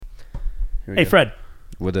Hey, Fred.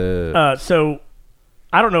 With a So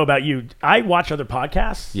I don't know about you. I watch other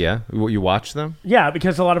podcasts. yeah, you watch them? Yeah,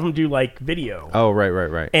 because a lot of them do like video. Oh,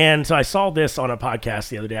 right. And so I saw this on a podcast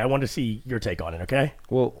the other day. I wanted to see your take on it. Okay.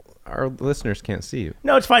 Well, our listeners can't see you.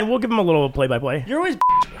 No, it's fine. We'll give them a little play-by-play. You're always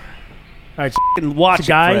All right. f***ing watch It's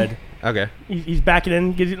a guy. Fred. Okay. He's backing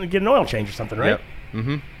in, get an oil change or something, right? Yep.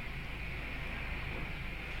 Mm-hmm.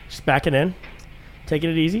 Just backing in, taking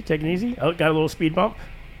it easy. Oh, got a little speed bump.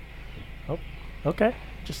 Oh, okay.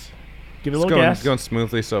 Just give it a little gas. Going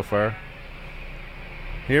smoothly so far.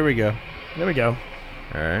 Here we go. There we go.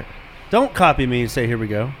 All right. Don't copy me and say, here we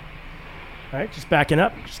go. All right, just backing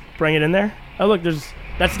up. Just bring it in there. Oh, look, that's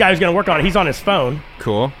the guy who's going to work on it. He's on his phone.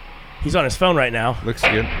 Cool. He's on his phone right now. Looks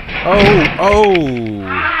good.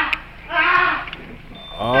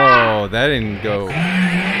 Oh, that didn't go.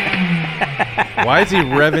 Why is he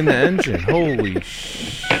revving the engine? Holy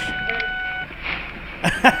sh!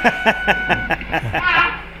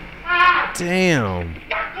 Damn.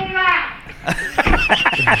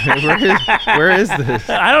 Where is this?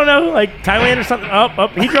 I don't know, like Thailand or something. Oh,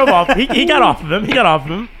 he drove off. He got off of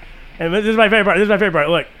him. And this is my favorite part.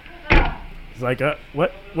 Look. He's like,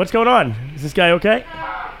 what's going on? Is this guy okay?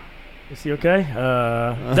 Is he okay?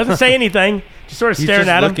 Doesn't say anything. Just sort of staring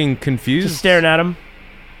at him. He's looking confused. Just staring at him.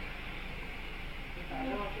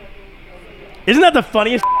 Isn't that the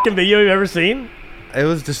funniest video you've ever seen? It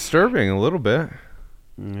was disturbing a little bit.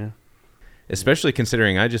 Yeah. Especially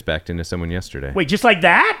considering I just backed into someone yesterday. Wait, just like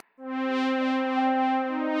that?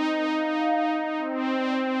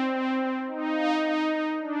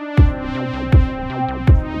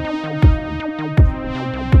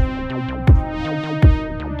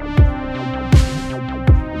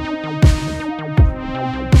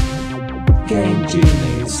 Game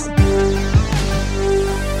Genies.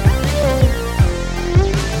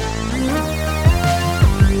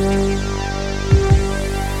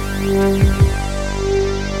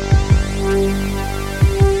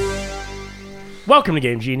 Welcome to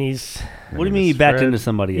Game Genies. What do you mean you backed Fred. into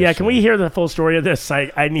somebody? Yeah, can we hear the full story of this?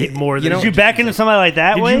 I need more than Did you back into somebody like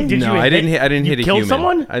that way? No, I didn't hit a killed human.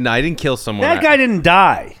 someone? No, I didn't kill someone. That guy didn't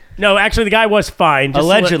die. No, actually, the guy was fine. Just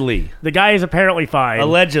Allegedly. the guy is apparently fine.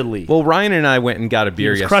 Allegedly. Well, Ryan and I went and got a He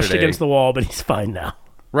beer was yesterday. crushed against the wall, but he's fine now.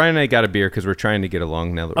 Ryan and I got a beer because we're trying to get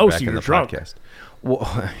along now that we're Oh, back so in you're the drunk. podcast.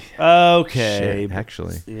 Well, Okay. shit,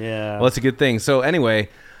 actually. Yeah. Well, that's a good thing. So anyway,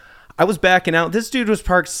 I was backing out. This dude was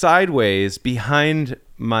parked sideways behind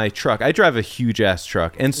my truck. I drive a huge ass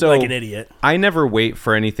truck, and so Like an idiot. I never wait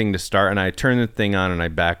for anything to start, and I turn the thing on and I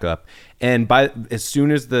back up. And as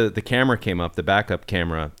soon as the camera came up, the backup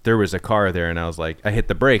camera, there was a car there, and I was like, I hit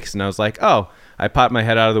the brakes, and I was like, oh. I popped my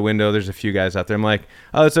head out of the window. There's a few guys out there. I'm like,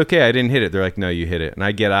 oh, it's okay. I didn't hit it. They're like, no, you hit it. And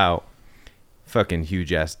I get out. Fucking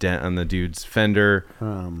huge ass dent on the dude's fender.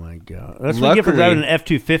 Oh my god. That's what you get for driving an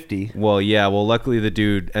F-250. Well, yeah. Well, luckily the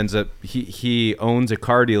dude ends up he owns a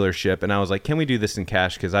car dealership, and I was like, can we do this in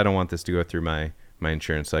cash? Because I don't want this to go through my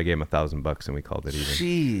insurance. So I gave him $1,000 and we called it even.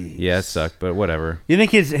 Jeez. Yeah, it sucked, but whatever. You think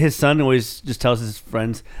his son always just tells his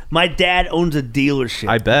friends, "My dad owns a dealership."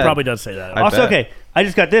 I bet. Probably does say that. I Also, bet. okay, I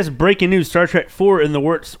just got this breaking news: Star Trek 4 in the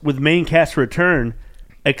works with main cast return,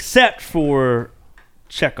 except for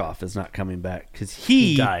Chekhov is not coming back because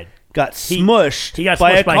he died. Got smushed. He got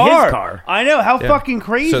by smushed a by car. his car. I know how Yeah. fucking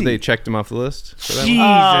crazy. So they checked him off the list. for that one? Jesus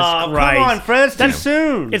Come Christ. on, Fred. That's too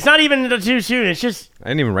soon. It's not even too soon. It's just, I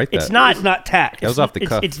didn't even write that. it's not. It's not tact. That was off the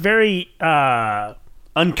cuff. It's very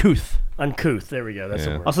Uncouth. uncouth. There we go. That's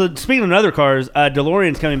the Yeah. word. Also, speaking of other cars,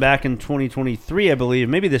 DeLorean's coming back in 2023, I believe,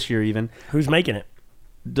 maybe this year even. Who's making it?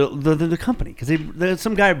 The company, because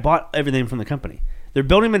some guy bought everything from the company. They're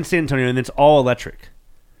building them in San Antonio, and it's all electric.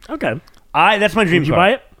 Okay. That's my dream Did you car. buy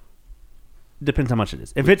it? Depends how much it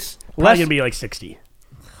is. If it's Probably less, going to be like 60.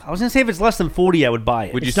 I was gonna say if it's less than 40, I would buy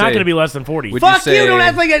it. Would you It's not say- going to be less than 40. Would Fuck you say, Don't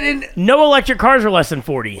act like I didn't. No electric cars are less than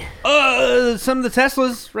 40. Some of the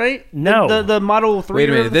Teslas, right? No. the Model 3. Wait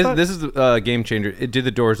a or minute. whatever the This is a game changer. Do the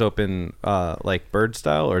doors open like bird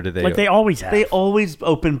style, or did they? Like they always have. fuck? They always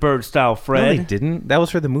open bird style, No, Fred. they didn't. That was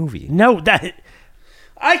for the movie. No, that.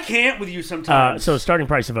 I can't with you sometimes. So starting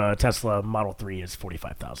price of a Tesla Model 3 is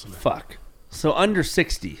 $45,000. fuck. So under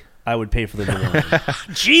 60, I would pay for the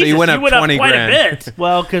DeLorean. Jesus, you went up 20 quite grand. a bit.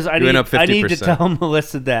 Well, because I went up need to 50%. tell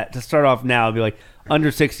Melissa that to start off now. I'd be like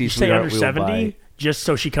under 60. You say under 70, just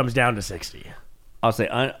so she comes down to 60. I'll say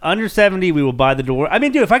under 70. We will buy the DeLorean. I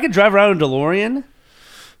mean, dude, if I could drive around a DeLorean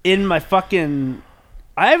in my fucking,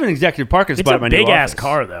 I have an executive parking It's spot a at my new big ass office.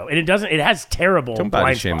 car though, and it has terrible Don't body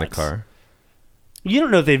blind shame the spots. car. You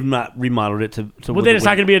don't know if they've not remodeled it to. Well, then it's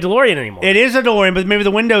not going to be a DeLorean anymore. It is a DeLorean, but maybe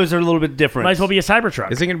the windows are a little bit different. Might as well be a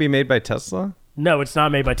Cybertruck. Is it going to be made by Tesla? No, it's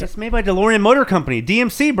not made by. It's made by DeLorean Motor Company.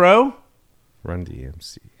 DMC, bro. Run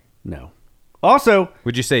DMC. No. Also,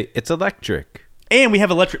 Would you say it's electric? and we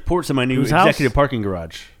have electric ports in my new Whose house? executive parking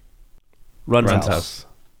garage. Run's Run's house. house.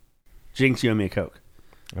 Jinx, you owe me a Coke.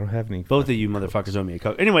 I don't have any. Both of you motherfuckers owe me a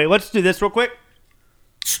Coke. Anyway, let's do this real quick.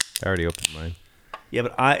 I already opened mine. Yeah,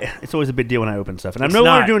 but it's always a big deal when I open stuff. And I'm It's no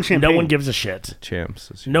longer not. doing champagne. No one gives a shit.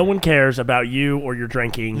 Champs. No one cares about you or your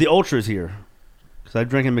drinking. The Ultra's here. Because I'm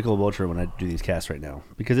drinking Michelob Ultra when I do these casts right now.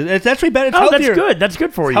 Because it's actually better. It's oh, healthier. that's good. That's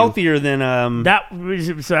good for It's you. healthier than... That was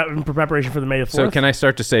in preparation for the May the 4th. So can I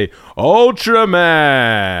start to say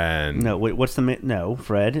Ultraman? No, wait, what's the... No,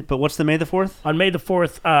 Fred. But what's the May the 4th? On May the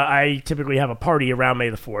 4th, I typically have a party around May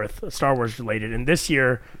the 4th, Star Wars related. And this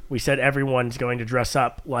year, we said everyone's going to dress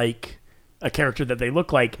up like a character that they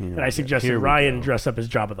look like. And I suggested here we Ryan go. dress up as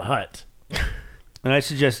Jabba the Hutt. And I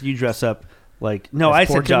suggest you dress up like... No, As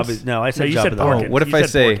I said Porkins? Jabba... No, I said you Jabba said the Porkins. Hutt. what if You I said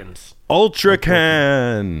say- Porkins. Ultra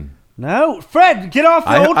Can. No, Fred, get off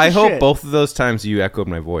the Ultra I hope shit. both of those times you echoed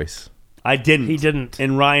my voice. I didn't. He didn't.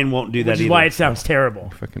 And Ryan won't do that Which is either. why it sounds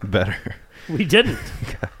terrible. Fucking better. We didn't.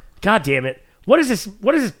 God damn it. What is this?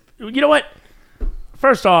 What is this? You know what?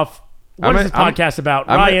 First off, what is this podcast about?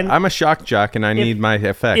 Ryan, I'm a shock jock and I need my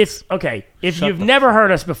effects. it's okay. If you've never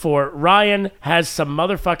heard us before, Ryan has some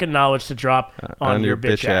motherfucking knowledge to drop on your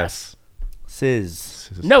bitch ass. Sizz.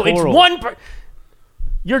 No, it's Plural. one.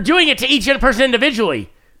 You're doing it to each person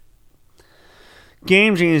individually.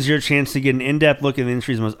 Game Genie is your chance to get an in-depth look at the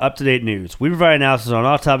industry's most up-to-date news. We provide analysis on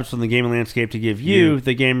all topics from the gaming landscape to give you,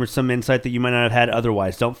 the gamer, some insight that you might not have had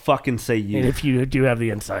otherwise. Don't fucking say And you. if you do have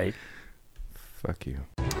the insight, Fuck you.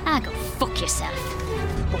 Ah, go fuck yourself.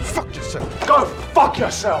 Go fuck yourself. Go fuck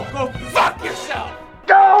yourself. Go fuck yourself.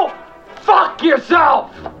 Go fuck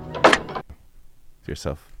yourself.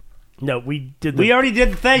 Yourself. no, we did. We already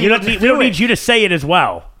did the thing. You don't have need, to we don't do need it. you to say it as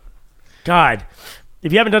well. God,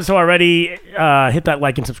 if you haven't done so already, hit that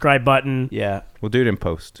like and subscribe button. Yeah. We'll do it in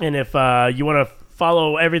post. And if you want to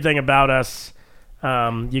follow everything about us,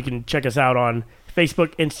 you can check us out on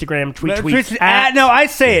Facebook, Instagram, tweets at. No, I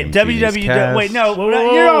say it. Game Genius www. Cast. Wait, no. Whoa,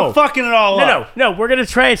 whoa, You're whoa. all fucking it all up. No. We're gonna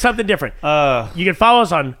try something different. You can follow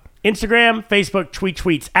us on Instagram, Facebook,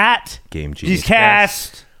 tweets at, Game Genius. G's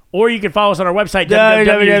Cast. or you can follow us on our website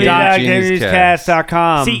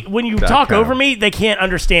www.gamegeniuscast.com. See, when you .com. talk over me, they can't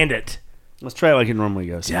understand it. Let's try it like it normally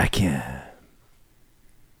goes. I can.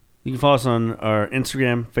 You can follow us on our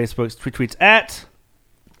Instagram, Facebook, tweets at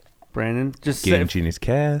Brandon. Just Game say, Genius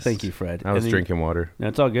Cast. Thank you, Fred. I was And then- drinking water. No,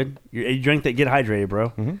 it's all good. You drink that. Get hydrated,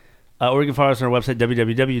 bro. Or you can follow us on our website,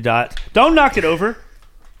 www. Don't knock it over.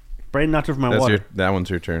 Brandon knocked over my water. That one's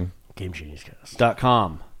your turn. Game Genius Cast.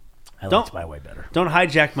 .com. I Don't- liked my way better. Don't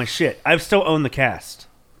hijack my shit. I still own the cast.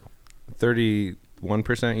 31%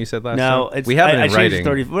 you said last No, time? it's We have it I in changed writing.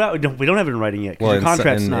 30. Well, we don't have it in writing yet. 'Cause Well, your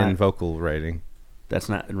contract's in not. vocal writing. That's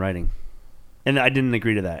not in writing, and I didn't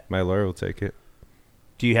agree to that. My lawyer will take it.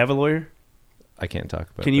 Do you have a lawyer? I can't talk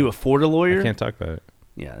about it. Can you afford a lawyer? I can't talk about it.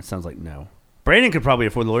 Yeah, it sounds like no. Brandon could probably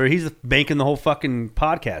afford a lawyer. He's banking the whole fucking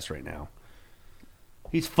podcast right now.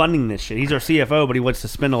 He's funding this shit. He's our CFO, but he wants to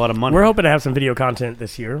spend a lot of money. We're hoping to have some video content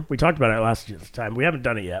this year. We talked about it last time. We haven't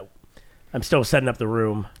done it yet. I'm still setting up the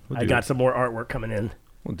room. I do got it. some more artwork coming in.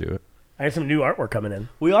 We'll do it. I got some new artwork coming in.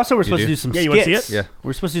 We also were supposed do? to do some Yeah, you skits. wanna see it? Yeah.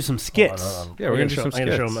 We're supposed to do some skits. Yeah, we're gonna do some I'm gonna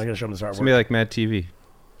show skits. them. I'm gonna show them this artwork. It's gonna be like Mad TV.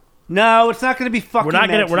 No, it's not going to be fucking. we're not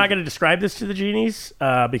Mad gonna TV. describe this to the genies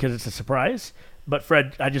because it's a surprise. But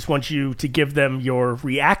Fred, I just want you to give them your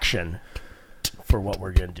reaction for what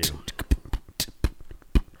we're gonna do.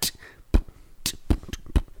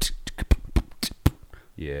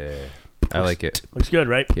 Yeah, I like it. Looks good,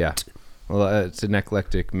 right? Yeah. Well, it's an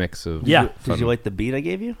eclectic mix of. Yeah. Did you like the beat I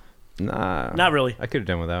gave you? Nah. Not really. I could have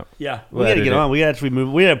done without. Yeah. We got to get on. We got to actually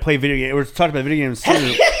move. We got to play video games. We're talking about video games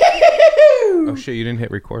soon. Oh shit! You didn't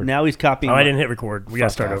hit record. Now he's copying. Oh, I my- didn't hit record. We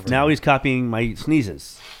gotta start over. Now he's copying my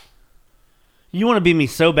sneezes. You want to be me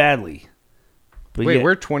so badly. But Wait, yet-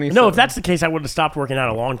 we're 20. No, if that's the case, I would have stopped working out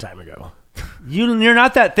a long time ago. you're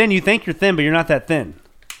not that thin. You think you're thin, but you're not that thin.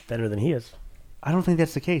 Thinner than he is. I don't think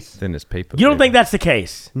that's the case. thin as paper. You don't baby. think that's the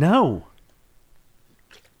case? No.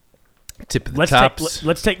 Tip of the Let's tops.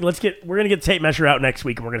 we're gonna get the tape measure out next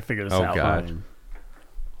week, and we're gonna figure this Oh, out. God. Fine.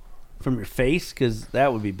 From your face, because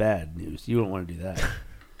that would be bad news. You don't want to do that.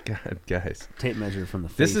 God, guys. Tape measure from the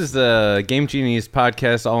face. This is the Game Genius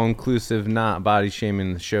podcast, all inclusive, not body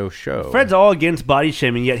shaming the show. Fred's all against body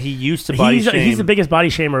shaming, yet he used to body shame. He's the biggest body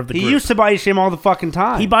shamer of the He group. used to body shame all the fucking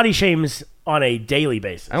time. He body shames on a daily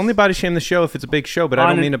basis. I only body shame the show if it's a big show, but I On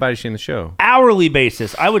don't an- mean to body shame the show. hourly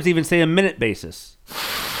basis. I would even say a minute basis.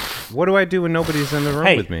 What do I do when nobody's in the room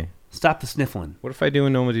Hey. with me? Stop the sniffling. What if I do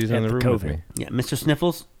when nobody's in And the the room with COVID. me? Yeah, Mr.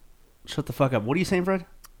 Sniffles, shut the fuck up. What are you saying, Fred?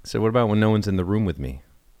 So what about when no one's in the room with me?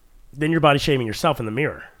 Then you're body shaming yourself in the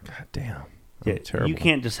mirror. God damn. Yeah, I'm terrible. you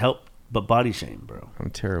can't just help but body shame, bro. I'm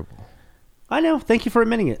terrible. I know. Thank you for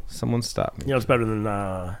admitting it. Someone stop me. You know, it's better than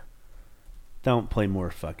Don't play more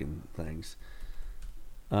fucking things.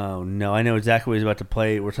 Oh, no. I know exactly what he's about to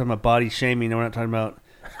play. We're talking about body shaming. No, we're not talking about...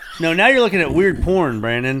 No, now you're looking at weird porn,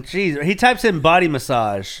 Brandon. Jeez. He types in body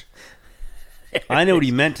massage. I know what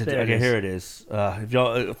he meant to do. There it Okay, is. here it is. If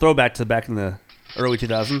y'all throwback to back in the early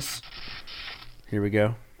 2000s. Here we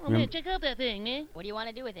go. Oh, man, check out that thing, man. What do you want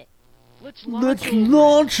to do with it? Let's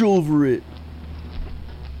launch over it.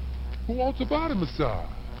 Who wants a body massage?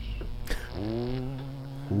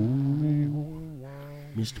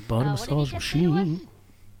 Mr. Body what did he Massage just say to us? Machine.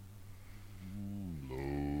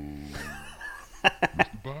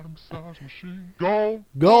 Body massage machine. Go.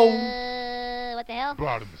 Go. What the hell?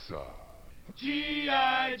 Body massage.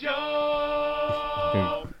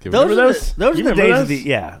 Give Those it- are those? the, those You are the remember days of those? the...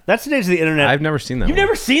 Yeah, that's the days of the internet. I've never seen that. You've one.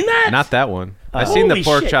 never seen that? Not that one. I've seen the Holy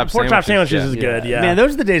pork shit. chop Pork chop sandwiches is yeah. good, yeah. Man,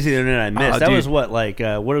 those are the days of the internet I missed. Oh, that dude. was what, like,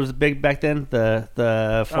 what was big back then? The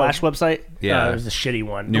Flash website? Yeah. it was a shitty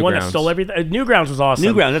one. The one that Newgrounds. stole everything. Newgrounds was awesome.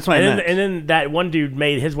 Newgrounds, that's what I and then, meant. and then that one dude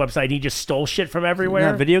made his website. He just stole shit from everywhere.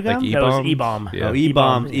 That video Like game? No, it was E-bomb. E-bomb. Yeah. Oh,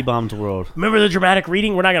 E-bomb. yeah. E-bomb's world. Remember the dramatic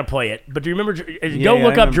reading? We're not going to play it, but do you remember? Go Yeah, I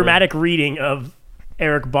look up remember. dramatic reading of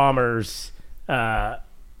Eric Balmer's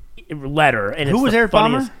letter. And Who it's was the Eric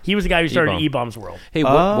funniest- Balmer? He was the guy who started E-bomb. E-bomb's world. Hey,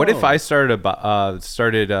 what if Oh. I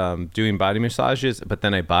started doing body massages, but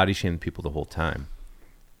then I body shamed people the whole time?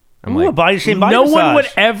 I'm Ooh, a like, body shame body No massage. one would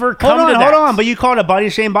ever come Hold to on, that. hold on. But you call it a body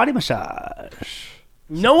shame body massage.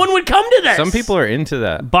 No one would come to that. some people are into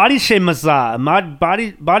that. Body shame massage.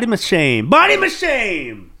 Body shame. Body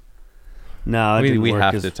shame. No, that didn't We work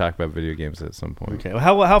have 'cause- to talk about video games at some point. Okay,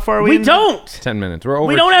 well, how far are we? We in? don't. 10 minutes. We're over.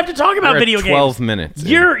 We don't have to talk about we're at video 12 games. minutes.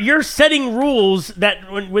 You're setting rules that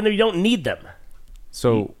when you don't need them.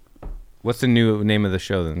 So, what's the new name of the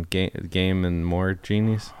show then? Game and More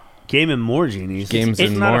Genies? Game and More Genies. Games It's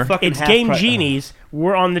and not a More? fucking It's half Game pri- Genies.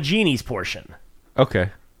 We're on the Genies portion. Okay.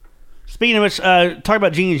 Speaking of which, talk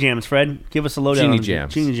about Genie Jams, Fred. Give us a lowdown. Genie on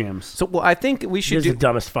Jams. Genie Jams. So, well, I think we This should is the do.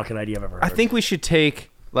 dumbest fucking idea I've ever heard. I think we should take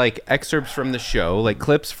like excerpts from the show, like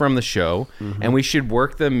clips from the show, and we should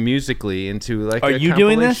work them musically into like. Are a you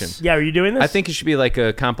doing compilation. this? Yeah, are you doing this? I think it should be like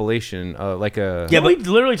a compilation, like a. Yeah, Didn't we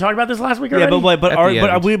literally talked about this last week Yeah, already? but At the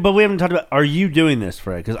end. we haven't talked about. Are you doing this,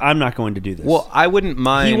 Fred? Because I'm not going to do this. Well, I wouldn't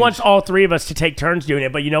mind. He wants all three of us to take turns doing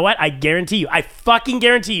it, but you know what? I guarantee you, I fucking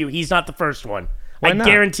guarantee you, he's not the first one. I not?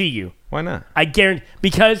 guarantee you. Why not? I guarantee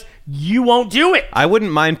because you won't do it. I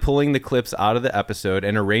wouldn't mind pulling the clips out of the episode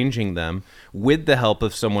and arranging them with the help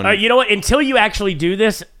of someone. You know what? Until you actually do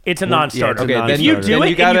this, it's a non-starter. it's a Okay, If you non-starter. do then it you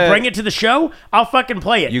and gotta- you bring it to the show, I'll fucking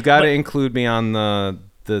play it. You got to But include me on the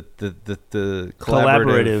collaborative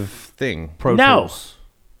Collaborative thing. Pro No. Tools.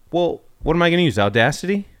 Well, what am I going to use?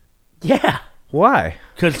 Audacity? yeah, Why?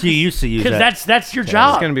 Because you used to use because that. that's your It's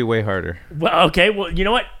job. going to be way harder. Well, okay. Well, you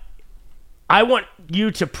know what? I want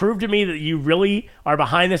you to prove to me that you really are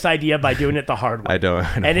behind this idea by doing it the hard way. I don't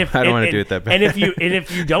And if I don't want to and- do it that bad. And if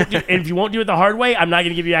you don't do, and if you won't do it the hard way, I'm not going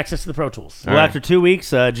to give you access to the Pro Tools. Well, All right. after 2 weeks,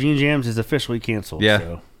 Genie Jams is officially canceled. Yeah.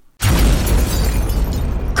 So.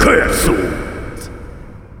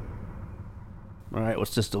 All right,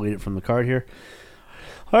 let's just delete it from the card here.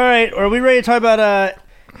 All right, are we ready to talk about?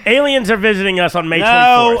 Aliens are visiting us on May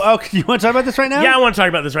 24th. No, okay, you want to talk about this right now? Yeah, I want to talk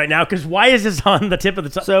about this right now because why is this on the tip of the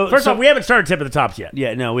top? So- First so- off, we haven't started tip of the tops yet.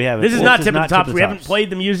 Yeah, no, we haven't. This is not tip of the not tops. Tip We haven't played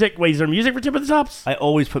the music. Wait, is there music for tip of the tops? I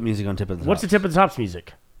always put music on tip of the What's the tip of the tops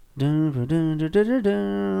music? Isn't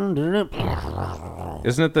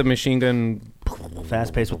it the machine gun?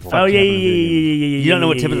 Fast paced with the Oh fuck yeah, happened yeah, in yeah, video games. yeah, yeah, You don't know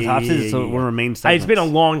what yeah, tip of the yeah, tops yeah, is? It's yeah, one of our main It's been a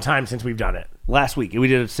segments. long time since we've done it. Last week we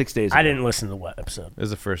did it 6 days ago. I didn't listen to the episode. Is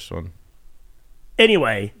the first one.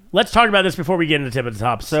 Anyway, let's talk about this before we get into tip of the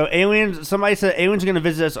tops. So aliens. Somebody said aliens are going to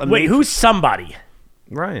visit us on wait, May who's somebody?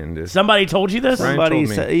 Ryan did. Somebody told you this? Ryan Somebody told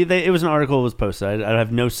me. said it was an article that was posted. I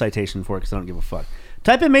have no citation for it because I don't give a fuck.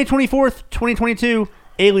 Type in May 24th, 2022.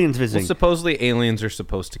 Aliens Well, visiting. supposedly aliens are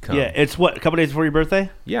supposed to come. Yeah, it's what, a couple days before your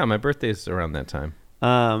birthday? Yeah, my birthday's around that time.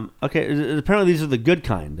 Okay, apparently these are the good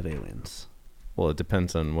kind of aliens. Well, it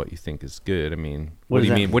depends on what you think is good. I mean, What what do does you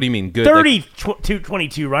that mean? mean? What do you mean good? Like,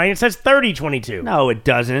 30-22, Ryan. It says 30-22. No, it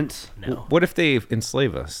doesn't. No. what if they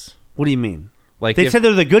enslave us? What do you mean? Like They if, said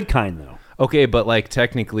they're the good kind, though. okay, but like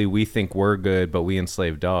technically we think we're good, but we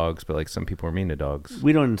enslave dogs. But like some people are mean to dogs.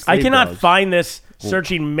 We don't I enslave cannot dogs. find this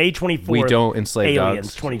searching May 24th. We don't enslave Aliens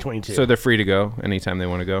dogs. 2022. So they're free to go anytime they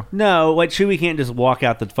want to go. No, like Chewie can't just walk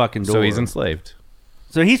out the fucking door. So he's enslaved.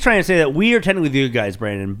 So he's trying to say that we are technically the good guys,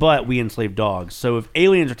 Brandon, but we enslave dogs. So if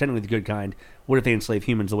aliens are technically the good kind, what if they enslave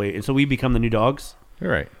humans away? And so we become the new dogs?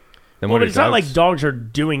 You're right. Then Well, what but are it's not dogs? like dogs are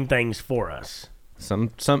doing things for us.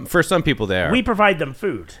 For some people they are. We provide them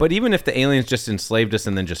food. But even if the aliens just enslaved us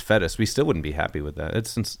and then just fed us, we still wouldn't be happy with that.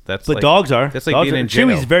 That's But like, dogs are. That's like Dogs being are. in jail.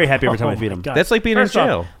 Chewie's very happy every time I Oh feed my him. God. That's like being First in off,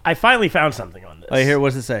 jail. I finally found something on this. Oh, here, what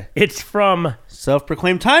does it say? It's from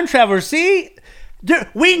Self-proclaimed time traveler. See? Dude,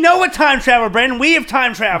 we know a time traveler, Brandon. We have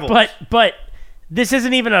time travel. but this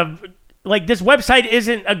isn't even this website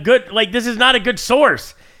isn't a good this is not a good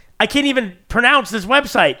source. I can't even pronounce this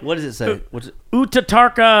website. What does it say? What's it?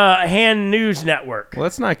 Utatarka Hand News Network.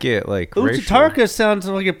 Let's not get like racial. Utatarka sounds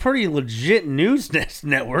like a pretty legit news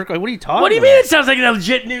network. Like, what are you talking What do you about? mean it sounds like a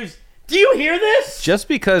legit news? Do you hear this? Just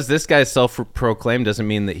because this guy's self-proclaimed doesn't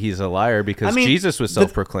mean that he's a liar. Because I mean, Jesus was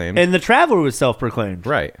self-proclaimed, And the traveler was self-proclaimed.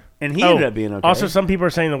 right? And he ended up being okay. Also, some people are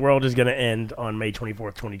saying the world is going to end on May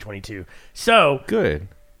 24th, 2022. So Good.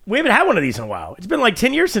 we haven't had one of these in a while. It's been like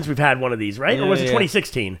 10 years since we've had one of these, right? Yeah, or was it yeah.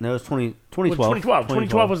 2016? No, it was 2012. 2012.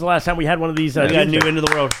 2012 was the last time we had one of these. We got news new into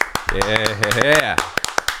the world. Yeah.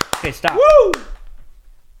 Okay, stop. Woo!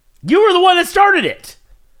 You were the one that started it.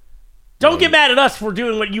 Don't get mad at us for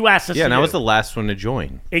doing what you asked us Yeah, to and do. I was the last one to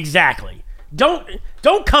join. Exactly. Don't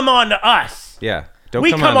come on to us. Yeah. Don't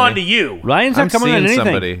We come on me. to you. Ryan's I'm not coming on seeing anything.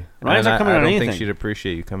 somebody. Ryan's and not coming I on don't anything. think she'd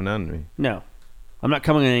appreciate you coming on to me. No, I'm not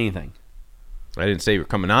coming on anything. I didn't say you were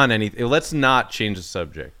coming on anything. Let's not change the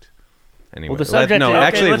subject. Anyway, Well, the subject no, is- Okay,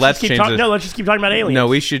 actually, let's just keep change talking. the. No, let's just keep talking about aliens. No,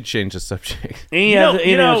 we should change the subject. Any You other-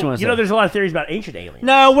 anything else know, wanna say? there's a lot of theories about ancient aliens.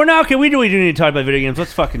 No, we're not. Okay, we do need to talk about video games.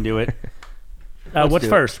 Let's fucking do it. What's do it.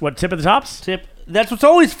 first? What, tip of the tops? Tip. That's what's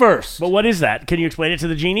always first. But what is that? Can you explain it to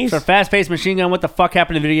the genies? It's our fast-paced machine gun. What the fuck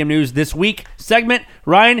happened in video game news this week? Segment.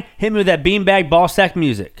 Ryan, hit me with that beanbag ball sack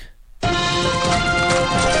music.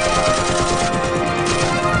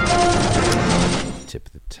 Tip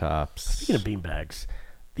of the tops. Speaking of beanbags,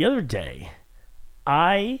 the other day,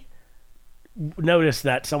 I noticed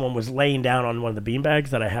that someone was laying down on one of the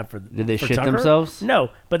beanbags that I have for. Did they for shit Tucker. themselves? No,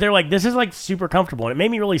 but they're like, this is like super comfortable, and it made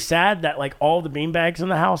me really sad that like all the beanbags in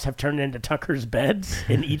the house have turned into Tucker's beds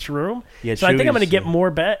in each room. Yeah, so I think I'm going to Chewie's, get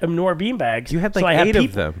more beanbags. You had, so like, I have 8 of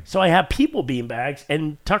people, them. So I have people beanbags,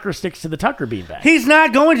 and Tucker sticks to the Tucker beanbag. He's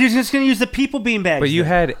not going to. He's just going to use the people beanbags. But you then.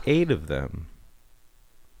 had 8 of them.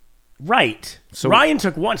 Right. So- Ryan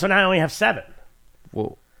took one, so now I only have 7.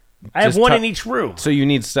 Well, I have just one Tu- in each room. so you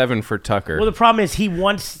need 7 for Tucker. Well, the problem is he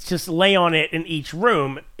wants to just lay on it in each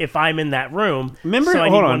room if I'm in that room. Remember, so I need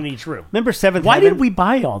hold on. one in each room. Remember Seventh Why Heaven? did we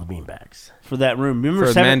buy all the beanbags? For that room. Remember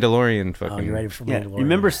for Seventh... Mandalorian fucking. Oh, you're ready for Yeah. Mandalorian.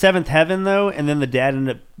 Remember Seventh Heaven, though? And then the dad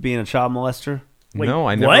ended up being a child molester? Wait, No,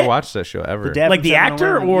 I never what? watched that show ever. The dad Like from the Seventh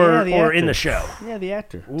actor Heaven? or Yeah, the or in actor. the show? Yeah, the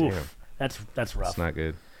actor. Oof, that's rough. It's not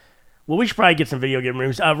good. Well, we should probably get some video game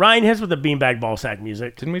rooms. Ryan hits with the beanbag ball sack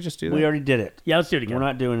music. Didn't we just do that? We already did it. Yeah, let's do it again. We're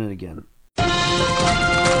not doing it again.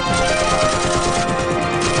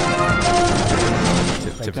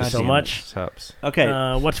 Tip you of so the much. tops. Okay.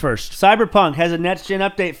 What's first? Cyberpunk has a next-gen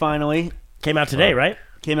update finally. Came out today, right?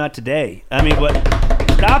 Came out today. I mean, what?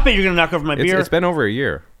 Stop it. You're going to knock over my beer. It's been over a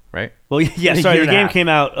year, right? Well, yeah, A sorry. year The and a game half. came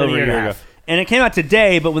out Been a over year a and a year ago. half. And it came out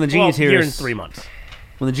today, but when the genie's here... year this- and 3 months.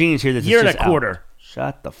 When the genie's here, this Year is and a just out. quarter.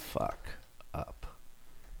 Shut the fuck up.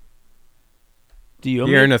 Do you owe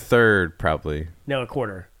Year me? and a third, probably. No, a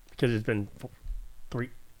quarter because it's been 3.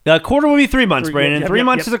 A quarter will be 3 months, Three- Brandon. yep, 3 yep,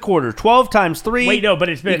 months yep. is a quarter. 12 times 3 Wait, no, but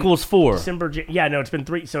it's been equals 4. December. Yeah, no, it's been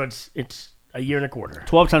 3. So it's a year and a quarter.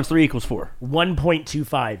 12 times 3 equals 4.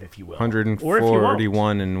 1.25, if you will. Or if you won't.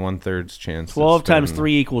 141 and 1/3 chance. 12 it's times been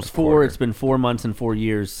 3 equals 4. quarter. It's been 4 months and 4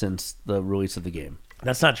 years since the release of the game.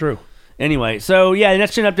 That's not true. Anyway, so yeah, the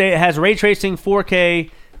next gen update has ray tracing,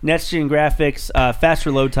 4K, next gen graphics,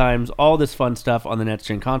 faster load times, all this fun stuff on the next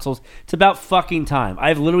gen consoles. It's about fucking time.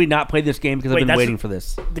 I've literally not played this game because I've Wait, been that's- waiting for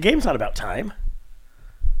this. The game's not about time.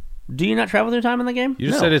 Do you not travel through time in the game? You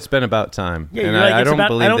just No. said it's been about time. Yeah, and you're like, I it's don't about-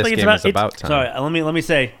 believe I don't this think it's game about- is it's- about time. Sorry, let me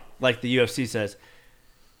say, like the UFC says,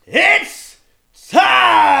 it's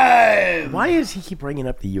time. Why does he keep bringing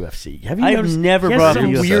up the UFC? Have you I've noticed? never he has brought some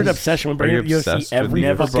up the weird UFC. obsession with Are you bringing up UFC obsessed with every the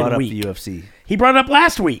Never fucking brought up week. the UFC. He brought it up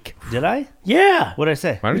last week. Did I? Yeah. What did I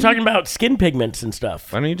say? Why We're don't, talking about skin pigments and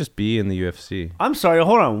stuff. why don't you just be in the UFC? I'm sorry.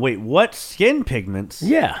 Hold on. Wait. What skin pigments?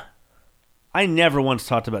 Yeah. I never once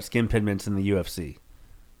talked about skin pigments in the UFC.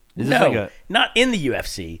 Is this No, like a? not in the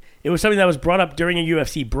UFC. It was something that was brought up during a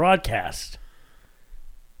UFC broadcast.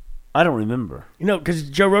 I don't remember. You know, because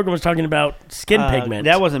Joe Rogan was talking about skin pigment.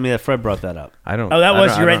 That wasn't me. That Fred brought that up. I don't. Oh, that I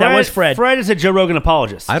was don't- you I right. don't- That was Fred. Fred is a Joe Rogan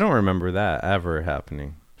apologist. I don't remember that ever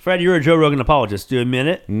happening. Fred, you're a Joe Rogan apologist. Do you admit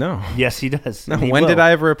it? No. Yes, he does. No, And he when will. did I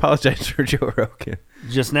ever apologize for Joe Rogan?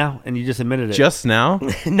 Just now, and you just admitted it. Just now?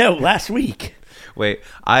 No, last week. Wait,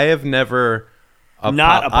 I have never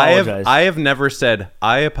Not apologized. I have never said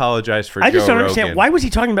I apologize for I Joe just don't Rogan. understand. Why was he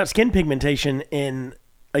talking about skin pigmentation in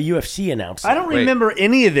a UFC announcement? I don't Wait. remember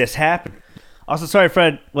any of this happening. Also, sorry,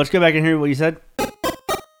 Fred. Let's go back and hear what you said.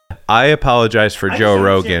 I apologize for Joe don't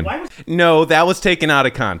Rogan. understand. Why was- No, that was taken out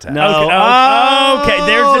of context. No. Okay, okay,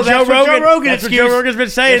 there's the that's Joe what Rogan. Rogan That's what excuse. Joe Rogan's been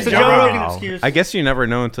saying. That's the Joe Joe Rogan. Rogan excuse. I guess you never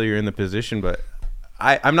know until you're in the position, but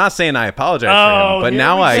I'm not saying I apologize for Oh, him, but here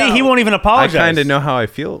now we I go. See, he won't even I apologize. kind of know how I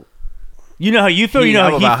feel. You know how you feel. You know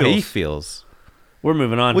how about he feels. We're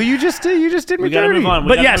moving on. Well, you just did me we gotta dirty. move on. We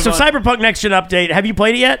But gotta yeah, move so on. Cyberpunk Next Gen update. Have you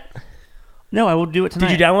played it yet? No, I will do it tonight.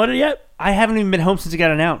 Did you download it yet? I haven't even been home since it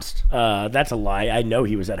got announced. That's a lie. I know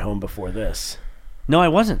he was at home before this. No, I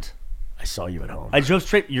wasn't. I saw you at home. I drove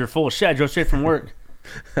straight. You're full of shit. I drove straight from work.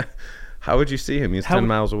 How would you see him? He's How 10 would-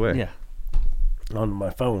 miles away. Yeah. On my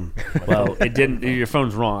phone. Well, it didn't. Your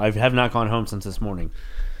phone's wrong. I have not gone home since this morning.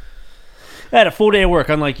 I had a full day of work,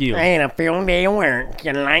 unlike you. Ain't a full day of work,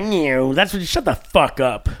 like you. That's what. Shut the fuck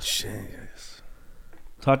up.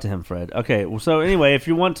 Talk to him, Fred. Okay. Well, so anyway, if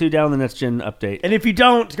you want to, down the next gen update. And if you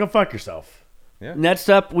don't, go fuck yourself. Next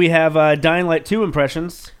up, we have Dying Light 2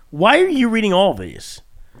 impressions. Why are you reading all these?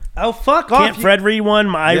 Oh, fuck Can't off. Fred read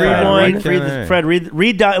one? I Yeah, read why one. can't-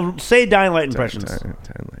 Fred, say Dying Light impressions.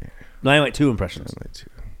 Dying Light 2 impressions.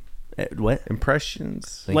 What?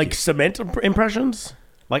 Impressions. Thank Like you. cement impressions?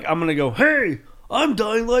 Like, I'm going to go, hey, I'm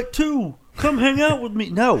Dying Light 2. Come hang out with me.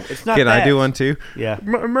 No, it's not Can that. I do one too? Yeah.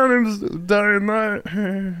 My name's Dying Light.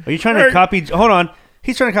 Are you trying to copy? Hold on.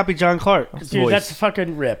 He's trying to copy John Clark's Dude, voice. that's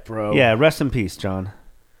fucking rip, bro. Yeah, rest in peace, John.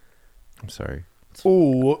 I'm sorry.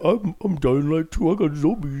 Oh, I'm dying like too. I got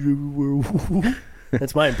zombies everywhere.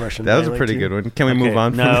 That's my impression. That was a Dying Light pretty 2. good one. Can we move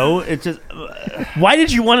on? From No, it's just Why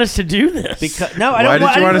did you want us to do this? because no, I Why don't. did I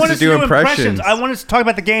you didn't want us want to do impressions? I wanted to talk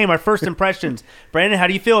about the game, our first impressions. Brandon, how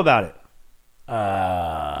do you feel about it?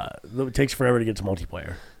 It takes forever to get to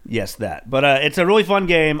multiplayer. Yes, that. But it's a really fun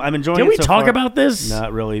game. I'm enjoying Can it. we so talk far. about this?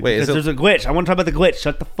 Not really. Wait, because is it- there's a glitch. I want to talk about the glitch.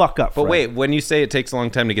 Shut the fuck up. But Fred. wait, when you say it takes a long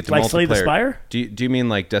time to get to Like multiplayer, Slay the Spire? do you mean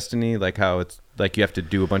like Destiny, like how it's like you have to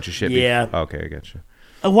do a bunch of shit? Yeah. Okay, I got you.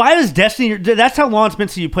 Why does Destiny? That's how long it's been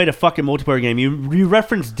since you played a fucking multiplayer game. You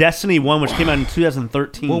referenced Destiny 1, which came out in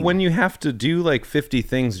 2013. Well, when you have to do like 50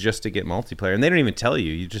 things just to get multiplayer, and they don't even tell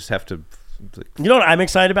you, you just have to. You know what I'm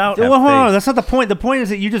excited about? Yeah. Well, hold on. faith. That's not the point. The point is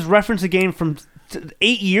that you just referenced a game from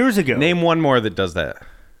 8 years ago. Name one more that does that.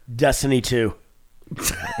 Destiny 2.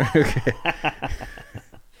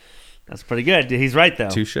 That's pretty good. He's right though.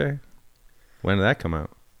 Touche. When did that come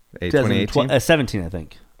out? 2018. 17, I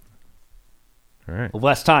think. All right.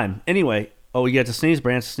 Less time. Anyway. Oh, we get to sneeze.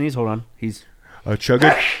 Brand sneeze. Hold on. He's A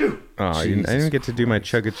chugga. Oh, I didn't get to do my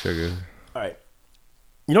chugga. All right.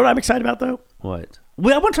 You know what I'm excited about, though? what?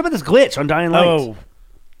 Well, I want to talk about this glitch on Dying Light. Oh,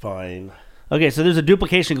 fine. Okay, so there's a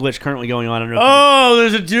duplication glitch currently going on. I don't know. Oh,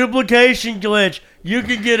 there's a duplication glitch. You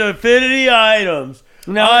can get Affinity items.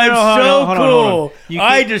 No, I'm no, hold so on, hold on, cool. hold on. You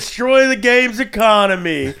I can't- destroy the game's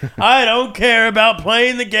economy. I don't care about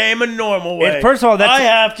playing the game a normal way. First of all, that's- I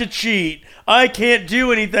have to cheat. I can't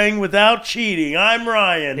do anything without cheating. I'm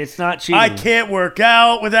Ryan. It's not cheating. I can't work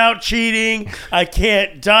out without cheating. I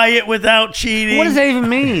can't diet without cheating. What does that even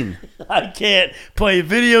mean? I can't play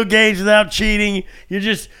video games without cheating.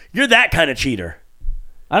 You're that kind of cheater.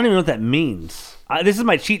 I don't even know what that means. This is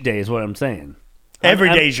my cheat day, is what I'm saying. Every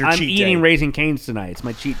I'm- day's your I'm cheat eating day. Raising Cane's tonight. It's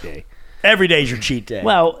my cheat day. Every day's your cheat day.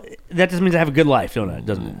 Well, that just means I have a good life, don't it?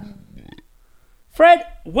 Doesn't it? Fred,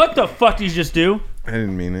 what the fuck did you just do? I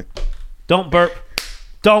didn't mean it. Don't burp.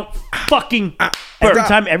 Don't fucking burp.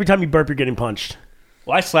 every time you burp, you're getting punched.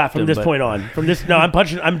 Well, I slapped From him. this but- point on.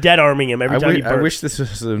 I'm dead arming him every time he burps. I wish this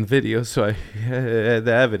was on video so I had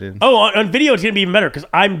the evidence. Oh, on video it's gonna be even better because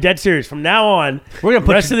I'm dead serious. From now on, We're gonna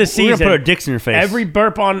put rest of the We're season. gonna put our dicks in your face. Every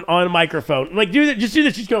burp on a microphone. Like do that. Just do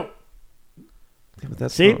this. Just go. But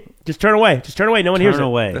that's See? not, Just turn away. Just turn away. No one hears turn it.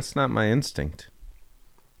 away. that's not my instinct.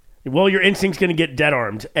 Well, your instinct's gonna get dead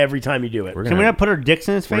armed every time you do it. We're Can gonna we have, not put our dicks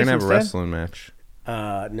in his face we're gonna have a instead? wrestling match.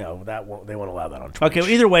 No, that won't. They won't allow that on Twitch. Okay, well,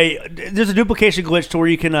 either way, there's a duplication glitch to where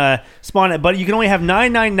you can spawn it, but you can only have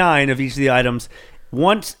 999 of each of the items,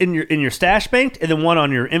 once in your stash bank, and then one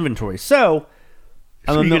on your inventory. So,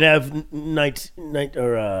 So you could have night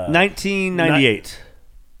or 1998.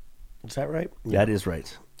 Is that right? That is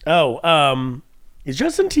right. Oh, is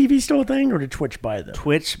Justin TV still a thing, or did Twitch buy them?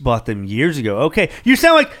 Twitch bought them years ago. Okay, you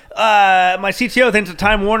sound like my CTO thinks that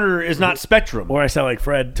Time Warner is not Spectrum. Or I sound like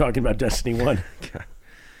Fred talking about Destiny 1.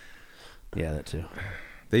 Yeah, that too.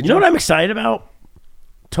 They You know what I'm excited about?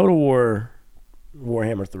 Total War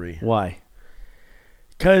Warhammer 3. Why?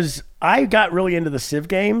 Because I got really into the Civ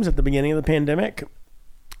games at the beginning of the pandemic,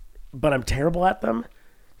 but I'm terrible at them.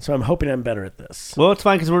 So I'm hoping I'm better at this. Well, it's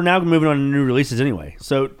fine because we're now moving on to new releases anyway.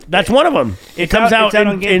 So That's one of them. It comes out, it's out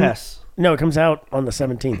on Game Pass. No, it comes out on the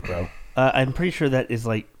 17th, bro. I'm pretty sure that is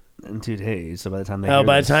like in 2 days. So by the time they Oh, hear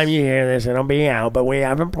by this- the time you hear this, it'll be out, but we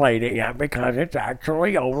haven't played it yet because it's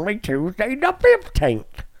actually only Tuesday the 15th.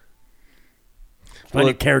 My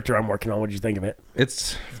new character I'm working on. What did you think of it?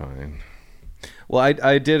 It's fine. Well,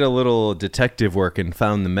 I did a little detective work and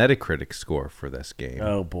found the Metacritic score for this game.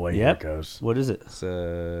 Oh, boy. Yep. Here it goes. What is it? It's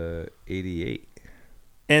 88.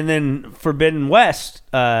 And then Forbidden West,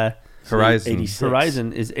 Horizon. 86.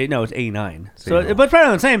 Horizon is it's 89. It's So, 89. but probably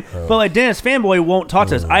on the same. But like Dennis Fanboy won't talk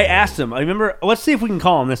to us. I asked him. I remember. Let's see if we can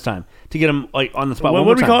call him this time to get him like on the spot. What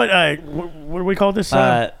one do we more call time. it? What do we call this?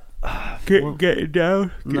 Getting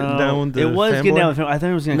down. Getting No, down with the it was fanboy? getting down with I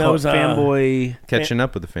thought it was going to No, call it it was, Fanboy. Catching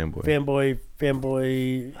up with the fanboy.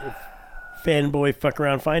 Fanboy, fuck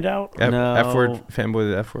around, find out. No. F word.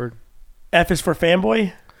 Fanboy the F word. F is for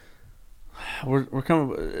fanboy. We're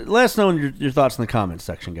coming. Let us know your thoughts in the comments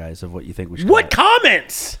section, guys, of what you think we should. What call it.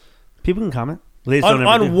 comments? People can comment. They just don't ever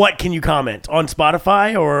On do. what can you comment? On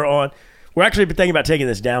Spotify or on... We're actually thinking about taking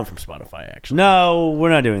this down from Spotify, actually. No, we're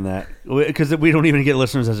not doing that because we don't even get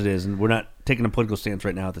listeners as it is, and we're not taking a political stance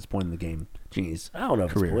right now at this point in the game. Jeez, I don't know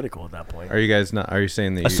if Career. it's political at that point. Are you guys not? Are you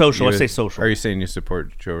saying that? A social, let's say social. Are you saying you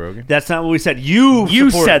support Joe Rogan? that's not what we said. You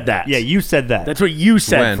support- said that. Yeah, you said that. That's what you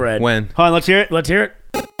said, when? Fred. When? Hold on, let's hear it. Let's hear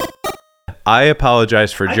it. I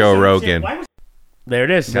apologize for Joe Rogan. There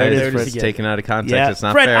it is. There it is, Guys, Fred. it's taken out of context. Yeah. It's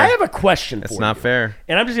not Fred, fair. I have a question it's for not you. fair.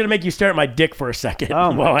 And I'm just going to make you stare at my dick for a second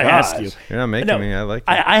Oh, my while I ask gosh. you. You're not making No, me. I like it.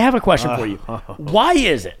 I have a question for you. Why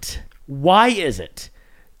is it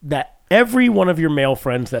that every one of your male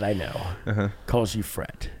friends that I know calls you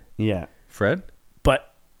Fred, Yeah, Fred?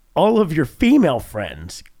 but all of your female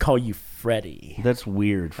friends call you Freddie? that's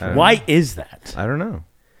weird. Fred. Why is that? I don't know.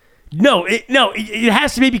 No, it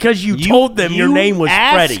has to be because you told them your you name was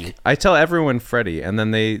asked- Freddie. I tell everyone Freddie, and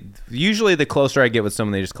then they usually the closer I get with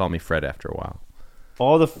someone, they just call me Fred after a while.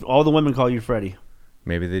 All the women call you Freddie.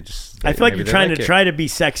 Maybe they just. I feel like maybe you're they trying like to it. try to be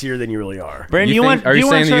sexier than you really are. Brandon, You think, are you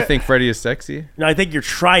saying that you try- think Freddie is sexy? No, I think you're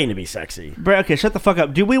trying to be sexy. Okay, shut the fuck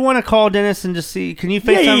up. Do we want to call Dennis and just see? Can you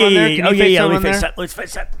FaceTime on there? Can you Oh, FaceTime Let on me there? FaceTime. Let's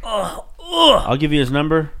FaceTime. Ugh. I'll give you his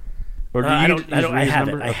number. Or do you I just don't. I read his have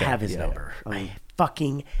number? it. I Okay, have his yeah. number. I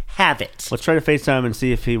fucking have it. Let's try to FaceTime and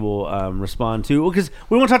see if he will respond to. Because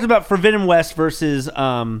we want to talk about Forbidden West versus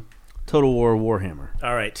Total War Warhammer.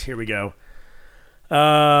 All right, here we go.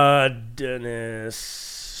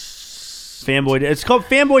 Dennis. Fanboy. It's called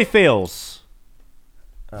Fanboy Fails.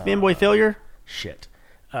 Fanboy Failure? Shit.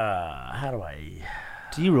 How do I?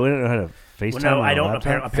 Do you really don't know how to FaceTime? Well, no, on I a don't.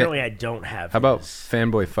 laptop? Apparently, I don't have. How about his.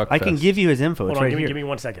 fanboy fuck? I can give you his info. Hold It's on, right give here. me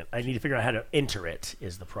 1 second. I need to figure out how to enter it.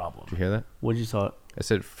 Is the problem? You hear that? What did you saw it? I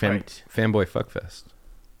said Right. fanboy fuckfest.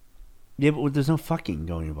 Yeah, but there's no fucking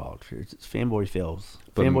going involved. It's Fanboy Fails.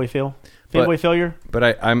 But- Fanboy Fail? but- Fanboy Failure?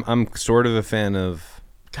 But I'm sort of a fan of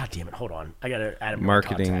God damn it! Hold on. I gotta add him to my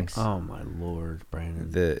Marketing. contacts. Oh, my Lord,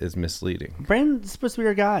 Brandon. that is misleading. Brandon's supposed to be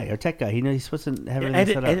our guy, our tech guy. He's supposed to have everything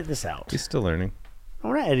set up. Edit this out. He's still learning.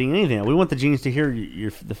 We're not editing anything out. We want the genius to hear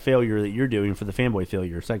the failure that you're doing for the Fanboy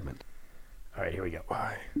Failure segment. All right, here we go.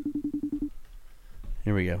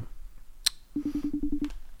 Here we go.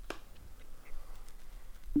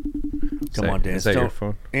 Come on, Dennis. Is that your Don't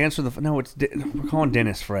phone? answer the. No, we're calling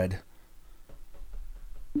Dennis, Fred.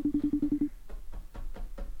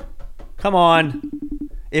 Come on.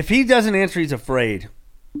 If he doesn't answer, he's afraid.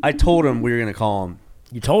 I told him we were going to call him.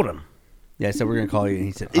 You told him. Yeah, I said we're going to call you. And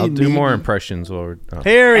he said, I'll do maybe. more impressions while we're. Oh.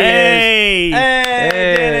 Here he Hey! is.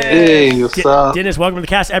 Hey, Dennis. Hey, what's up? Dennis, welcome to the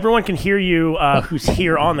cast. Everyone can hear you who's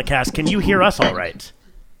here on the cast. Can you hear us all right?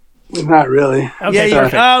 Not really. Okay, Yeah,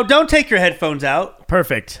 perfect. oh, don't take your headphones out.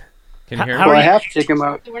 Perfect. Can you hear How me? are Well, I you? have to take him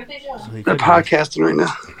out. What are they doing? They're podcasting right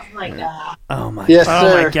now. Oh, my Yes, Oh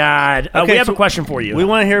sir. my God. Okay, we have so a question for you. We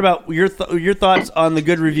want to hear about your thoughts on the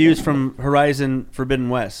good reviews from Horizon Forbidden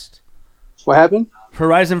West. What happened?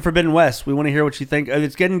 Horizon Forbidden West. We want to hear what you think.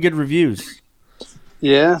 It's getting good reviews.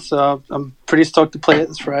 Yeah, so I'm pretty stoked to play it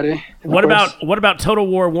this Friday. What Of course. about Total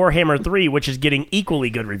War Warhammer 3, which is getting equally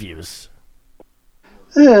good reviews?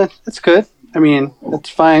 Yeah, it's good. I mean, it's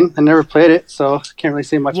fine. I never played it, so I can't really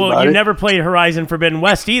say much Well, about you it. never played Horizon Forbidden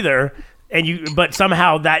West either, but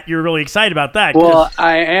somehow that you're really excited about that. 'cause- Well,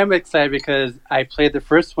 I am excited because I played the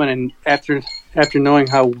first one, and after knowing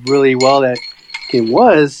how really well that game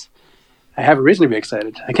was, I have a reason to be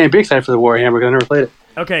excited. I can't be excited for the Warhammer because I never played it.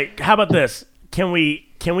 okay, how about this? Can we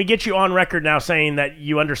can we get you on record now saying that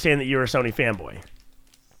you understand that you're a Sony fanboy?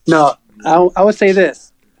 No, I would say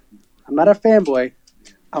this. I'm not a fanboy.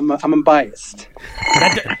 I'm biased.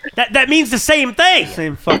 That means the same thing.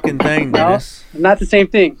 Same fucking thing, No, Dennis. not the same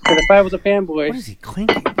thing. Because if I was a What fanboy, is he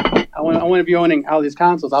clinking? I want to be owning all these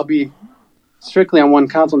consoles. I'll be strictly on one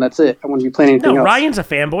console and that's it. I want to be playing anything No, else. Ryan's a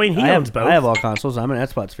fanboy and he owns both. I have all consoles. I'm an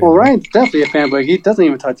Xbox fan. Well, Ryan's definitely a fanboy. He doesn't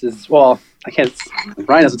even touch his. Well, I can't.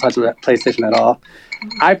 Ryan doesn't touch the PlayStation at all.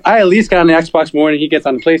 I at least got on the Xbox more than he gets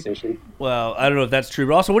on the PlayStation. Well, I don't know if that's true,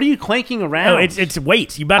 but also, what are you clanking around? No, it's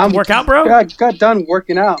weights. You about to work out, bro? I got done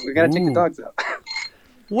working out. We gotta take the dogs out.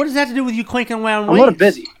 What does that have to do with you clanking around? I'm a little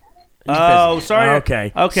busy. Oh, sorry.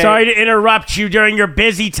 Okay. Okay. Sorry to interrupt you during your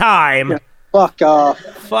busy time. Yeah. Fuck off.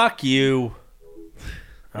 Fuck you.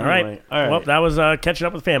 All right. Anyway, all right. Well, that was catching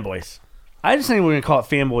up with fanboys. I just think we're gonna call it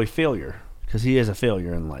fanboy failure because he is a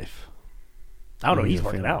failure in life. I don't know. He's He's a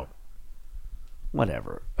working fanboy. out.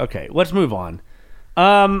 Whatever. Okay, let's move on.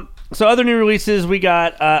 So other new releases we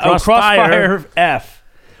got. Crossfire. Crossfire F.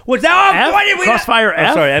 What's that? F? Why did we Crossfire not,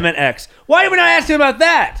 F? Oh, sorry, I meant X. Why did we not ask him about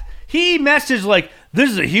that? He messaged like, "This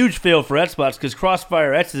is a huge fail for Xbox because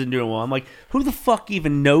Crossfire X isn't doing well." I'm like, who the fuck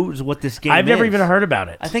even knows what this game is? I've never even heard about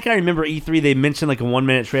it. I think I remember E3 they mentioned like a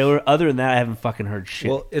 1-minute trailer. Other than that, I haven't fucking heard shit.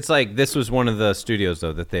 Well, it's like this was one of the studios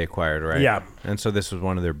though that they acquired, right? Yeah. And so this was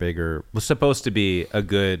one of their bigger. Was supposed to be a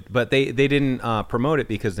good, but they didn't promote it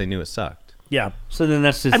because they knew it sucked. Yeah. So then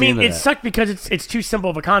that's just. I mean, the end it of that. sucked because it's too simple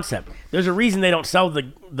of a concept. There's a reason they don't sell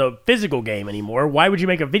the physical game anymore. Why would you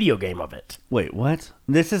make a video game of it? Wait, what?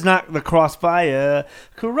 This is not the Crossfire.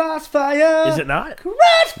 Crossfire. Is it not?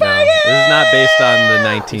 Crossfire. No, this is not based on the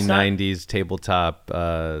 1990s tabletop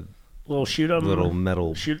Little shoot 'em, little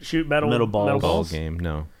metal shoot metal balls. ball game.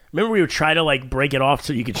 No, Remember we would try to like break it off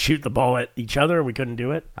so you could shoot the ball at each other and we couldn't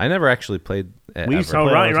do it? I never actually played. We used to ever. Oh,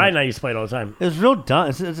 play it all Ryan the time. and I used to play it all the time. It was real dumb.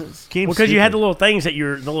 It's game Well, because you had the stupid. little things that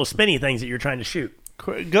the little spinny things that you're trying to shoot.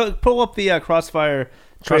 Go pull up the Crossfire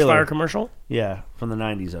trailer. Crossfire commercial? Yeah, from the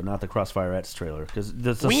 90s, though, not the Crossfire X trailer. Because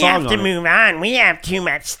there's a We song have to on it. move on. We have too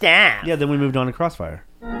much stuff. Yeah, then we moved on to Crossfire.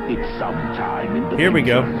 It's sometime in the Here we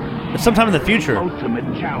go. It's sometime in the future.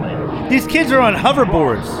 ultimate challenge. These kids are on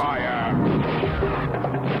hoverboards. Fire.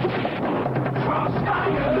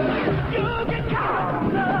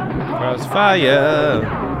 Crossfire.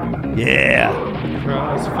 Yeah.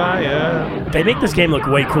 Crossfire. They make this game look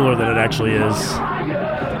way cooler than it actually is.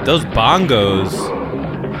 Those bongos.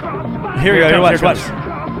 Here we go. Here Here, it watch, comes,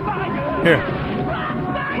 watch. Here.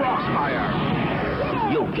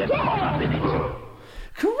 Crossfire. You'll get caught up in it.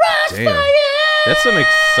 Crossfire. That's some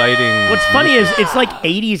exciting. What's funny is it's like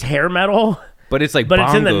 80s hair metal, but it's like but bongos.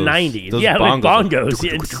 it's in the 90s. Those Yeah, like bongos. bongos.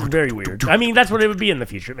 Yeah, it's very weird. I mean, that's what it would be in the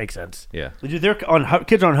future. It makes sense. Yeah. Dude, they're on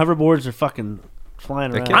kids on hoverboards are fucking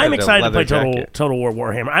flying around. kid- I'm the excited to play leather jacket. Total War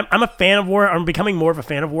Warhammer. I'm a fan of War. I'm becoming more of a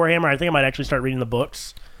fan of Warhammer. I think I might actually start reading the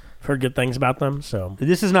books. I've heard good things about them. So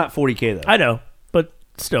This is not 40K though. I know, but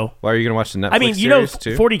still. Why are you gonna watch the Netflix I mean, you know,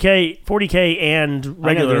 series too? 40K and I know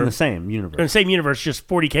regular they're in the same universe. in the same universe. Just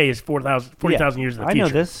 40K is 40,000 years in the I future. know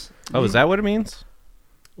this. Oh, is that what it means?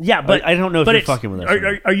 Yeah, but I don't know if but you're it's- fucking with us or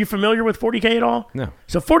Are, not. are you familiar with 40K at all? No.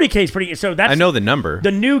 So 40K is pretty. So that's I know the number.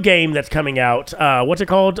 the new game that's coming out. What's it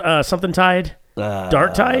called? Something Tide.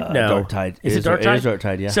 Dark Tide? No. Dark Tide. Is it Dark Tide? It is Dark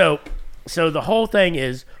Tide, yeah. So the whole thing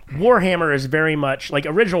is Warhammer is very much like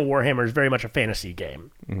original Warhammer is very much a fantasy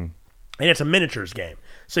game, and it's a miniatures game.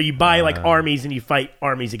 So you buy like armies and you fight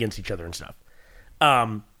armies against each other and stuff.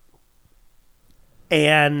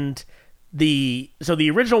 And the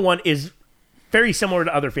original one is very similar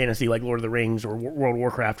to other fantasy like Lord of the Rings or World of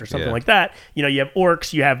Warcraft or something Yeah. like that. You know, you have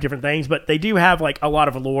orcs, you have different things, but they do have like a lot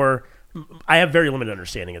of lore. I have very limited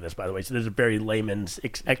understanding of this, by the way, so there's a very layman's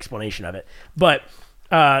explanation of it. But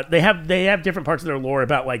they have different parts of their lore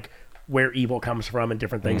about like where evil comes from and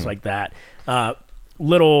different things like that.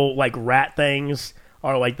 Little like rat things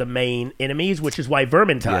are like the main enemies, which is why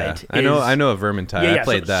Vermintide. Yeah. I know of Vermintide. I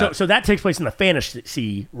played that. So that takes place in the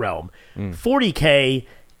fantasy realm. 40K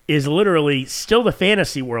is literally still the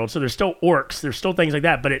fantasy world. So there's still orcs, there's still things like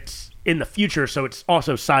that, but it's in the future, so it's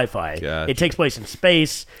also sci-fi. Gotcha. It takes place in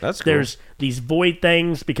space. That's cool. There's these void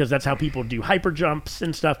things because that's how people do hyper jumps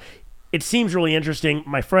and stuff. It seems really interesting.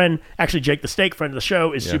 My friend, actually Jake the Steak, friend of the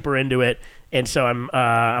show, is super into it, and so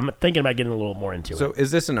I'm thinking about getting a little more into it. So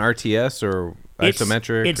is this an RTS or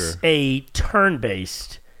isometric? It's or? a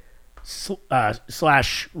turn-based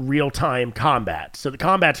 / real-time combat. So the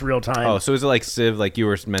combat's real-time. Oh, so is it like Civ, like you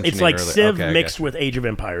were mentioning? it's like earlier? Civ Okay, I mixed got with Age of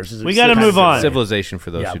Empires. We gotta move on. Civilization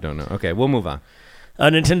for those Yeah. who don't know. Okay, we'll move on.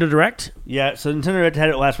 Nintendo Direct. Yeah, so Nintendo had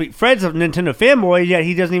it last week. Fred's a Nintendo fanboy, yet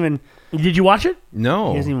he doesn't even Did you watch it?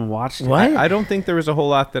 No. He hasn't even watched it. What? I don't think there was a whole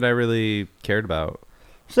lot that I really cared about.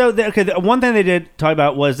 So, the one thing they did talk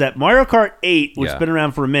about was that Mario Kart 8, which has Yeah. been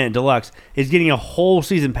around for a minute, Deluxe, is getting a whole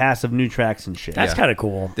season pass of new tracks and shit. That's Yeah. kind of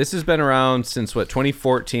cool. This has been around since,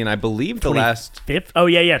 2014? I believe the last... Oh,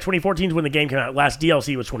 yeah. 2014 is when the game came out. Last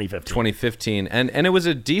DLC was 2015. 2015. And it was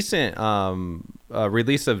a decent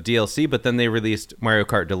release of DLC, but then they released Mario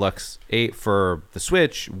Kart Deluxe 8 for the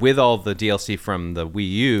Switch with all the DLC from the Wii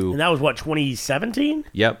U. And that was, what, 2017?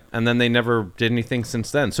 Yep. And then they never did anything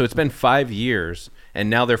since then. So it's been 5 years, and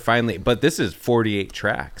now they're finally... But this is 48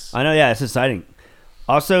 tracks. I know, yeah, it's exciting.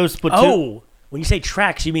 Also, Splatoon. Oh, when you say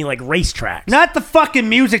tracks, you mean like race tracks. Not the fucking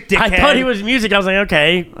music, dickhead. I thought it was music. I was like,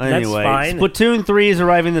 okay, that's Anyway, fine. Splatoon 3 is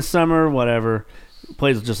arriving this summer, whatever.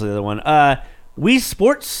 Plays just like the other one. Wii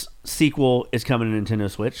Sports sequel is coming to Nintendo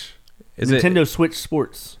Switch. Is it- Nintendo Switch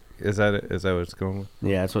Sports. Is that what it's going with?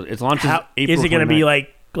 Yeah, that's what it's launches. How, April is it going to be 29th.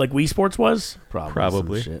 like Wii Sports was? some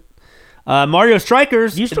Probably. shit. Mario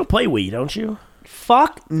Strikers. You still play Wii, don't you?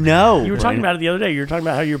 Fuck no. You were talking about it the other day. You were talking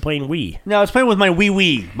about how you were playing Wii. No, I was playing with my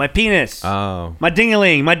wee, my penis, Oh. my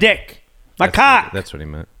dingaling, my dick, my cock. That's what he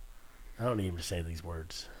meant. I don't even say these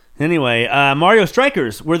words. Anyway, Mario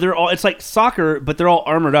Strikers, where they're all, it's like soccer, but they're all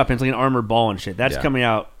armored up. And it's like an armored ball and shit. That's Yeah. coming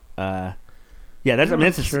out. Yeah, that's, I mean,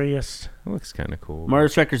 it's curious. It looks kind of cool. Mario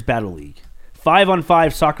Strikers Battle League.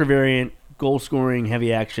 5-on-5 soccer variant, goal scoring,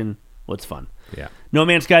 heavy action. What's fun? Yeah. No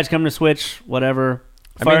Man's Sky's coming to Switch, whatever.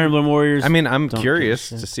 Fire Emblem Warriors. I'm don't give a curious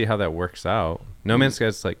shit. to see how that works out. No Man's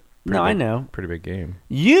Sky's like... No, I know. Pretty big game.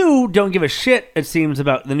 You don't give a shit, it seems,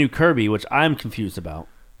 about the new Kirby, which I'm confused about.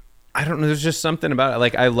 I don't know. There's just something about it.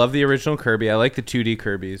 Like, I love the original Kirby. I like the 2D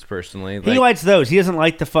Kirbys, personally. He likes those. He doesn't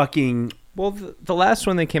like the fucking... Well, the last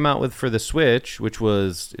one they came out with for the Switch, which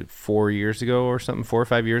was 4 years ago or something, 4 or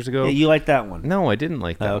 5 years ago. Yeah, you like that one. No, I didn't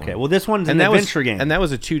like that Oh, okay. one. Well, this one's an that adventure game. And that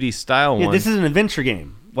was a 2D style Yeah, one. this is an adventure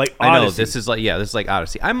game. Like I know. Odyssey. This is like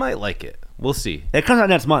Odyssey. I might like it. We'll see. It comes out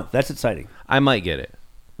next month. That's exciting. I might get it.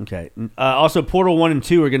 Okay. Also, Portal 1 and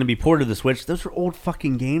 2 are going to be ported to the Switch. Those are old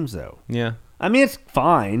fucking games, though. Yeah. I mean, it's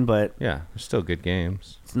fine, but Yeah. They're still good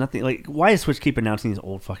games. it's nothing. Like, why does Switch keep announcing these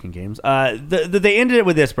old fucking games? They ended it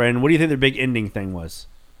with this, Brandon. What do you think their big ending thing was?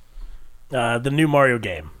 The new Mario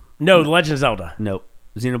game. No, The Legend of Zelda. Nope.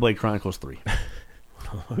 Xenoblade Chronicles 3.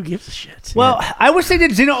 Who gives a shit? Well, I wish they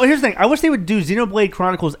did Here's the thing. I wish they would do Xenoblade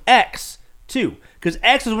Chronicles X, too. Because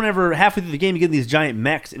X was whenever halfway through the game you get these giant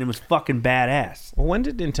mechs, and it was fucking badass. Well, when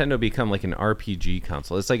did Nintendo become like an RPG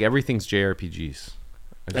console? It's like everything's JRPGs.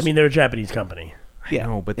 I mean, they're a Japanese company. Yeah,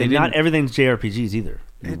 know, but they and not didn't- everything's JRPGs either.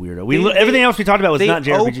 You weirdo. they- Everything else we talked about was They not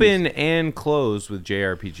JRPGs. open and close with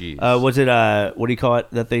JRPGs. Was it what do you call it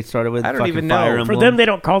that they started with? I don't Fucking even know. Fire For For Emblem? them, they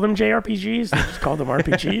don't call them JRPGs. They just call them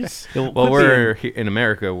RPGs. well, we're here in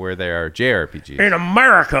America where there are JRPGs. In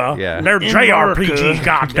America, Yeah. they're In JRPGs, America.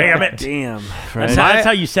 goddammit. Damn. That's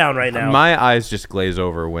how you sound right now. My eyes just glaze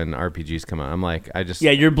over when RPGs come out. I'm like, I just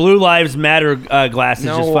Yeah, your Blue Lives Matter glasses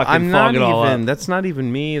just no. fucking I'm not fog it all even. up. That's not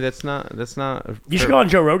even me. That's not. you should go on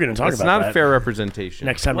Joe Rogan and talk That's about not that. a fair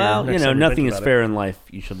representation. Next time, Well, next time you're nothing thinking is about fair in life.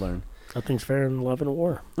 You should learn. It. Nothing's fair in love and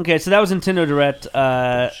war. Okay, so that was Nintendo Direct.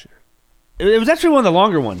 It was actually one of the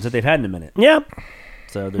longer ones that they've had in a minute. Yeah.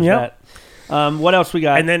 So there's Yep. that. What else we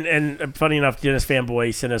got? And funny enough, Dennis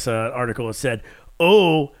Fanboy sent us an article that said,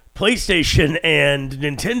 "Oh, PlayStation and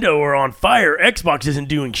Nintendo are on fire. Xbox isn't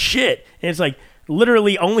doing shit." And it's like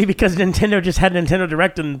literally only because Nintendo just had Nintendo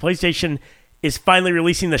Direct and PlayStation is finally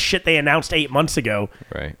releasing the shit they announced 8 months ago.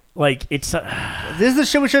 Right. Like it's This is the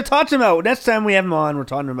shit we should have talked about. Next time we have them on, we're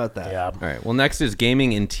talking about that. yeah. All right. Well, next is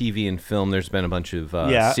gaming and TV and film. There's been a bunch of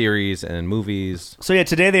Yeah. series and movies. So yeah,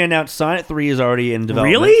 today they announced Sonic 3 is already in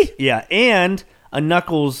development. Really? Yeah, and a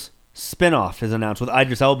Knuckles spin-off is announced with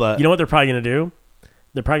Idris Elba. You know what they're probably gonna do?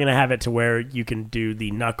 They're probably gonna have it to where you can do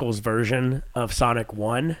the Knuckles version of Sonic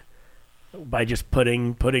 1 by just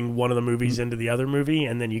putting one of the movies into the other movie,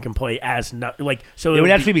 and then you can play as so. It would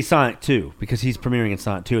actually be Sonic 2 because he's premiering in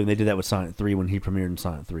Sonic 2, and they did that with Sonic 3 when he premiered in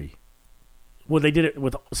Sonic 3. Well, they did it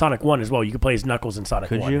with Sonic 1 as well. You could play as Knuckles in Sonic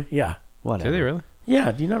Could 1. you? Yeah. Whatever. Did they really?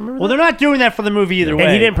 Yeah, do you not remember Well, that? they're not doing that for the movie either way.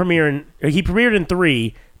 And he didn't premiere he premiered in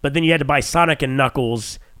 3, but then you had to buy Sonic and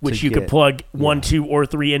Knuckles, which To you could get- plug 1, 2, or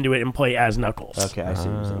 3 into it and play as Knuckles. Okay, I see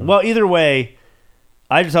what you're saying. Well, either way,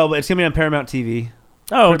 Idris Elba, it's going to be on Paramount TV.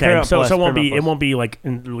 Oh, okay. Paramount So Plus, it won't be Paramount Plus. like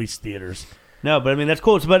in released theaters. No, but I mean, that's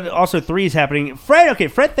cool. But also 3 is happening. Fred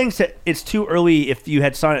thinks that it's too early if you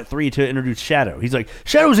had Sonic 3 to introduce Shadow. He's like,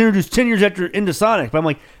 Shadow was introduced 10 years after into Sonic. But I'm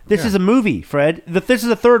like, this is a movie, Fred. This is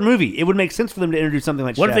a third movie. It would make sense for them to introduce something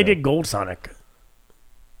like What Shadow. if they did Gold Sonic?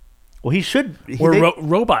 Well, he should. Or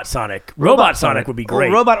Robot Sonic. Robot Sonic would be great.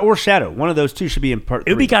 Or Robot or Shadow. One of those two should be in part 3.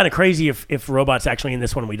 It would be kind of crazy if Robot's actually in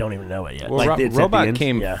this one. We don't even know it yet. Well, Like it's at the Robot end?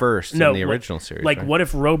 came Yeah. first No, in the like- original series. Like, right? what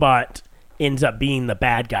if Robot ends up being the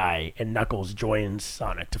bad guy and Knuckles joins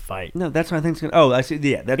Sonic to fight? No, that's what I think's gonna. Oh, I see.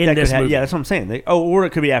 Yeah, that In could this movie. yeah, that's what I'm saying. Or it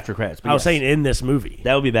could be after credits. But I was yes. saying in this movie.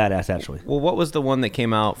 that would be badass actually. Well, what was the one that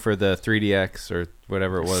came out for the 3DX or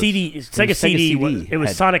whatever it was? Sega Sega CD. CD It was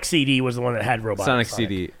had- Sonic CD was the one that had Robot. Sonic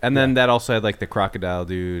CD, and then that also had like the crocodile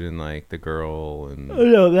dude and like the girl, and Oh,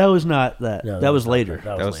 no, that was not that. No, that was later.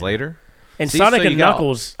 that was later. And See, Sonic so and you got-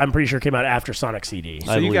 Knuckles, I'm pretty sure came out after Sonic CD.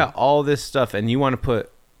 So you got all this stuff, and you want to put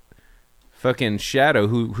fucking Shadow,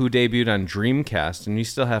 who debuted on Dreamcast, and you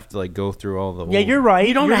still have to like go through all the. Yeah, old- you're right.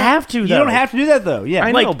 You don't You're have to, You though. don't have to do that though. Yeah,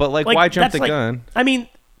 I know, but like, why jump that's the gun? I mean,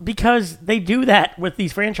 because they do that with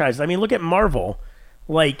these franchises. I mean, look at Marvel.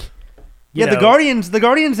 Like, you yeah. The know,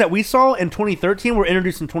 Guardians that we saw in 2013 were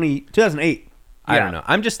introduced in 2008. I Yeah. don't know.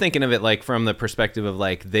 I'm just thinking of it like from the perspective of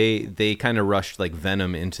like they kind of rushed like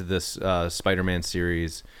Venom into this Spider-Man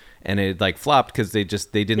series, and it like flopped because they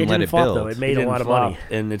didn't let didn't it flop, build. though. It made He a lot didn't of money.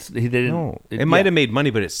 flop, and they didn't. No, it might have made money,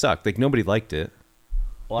 but it sucked. Like nobody liked it.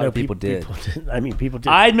 A lot of people did. I mean, people did.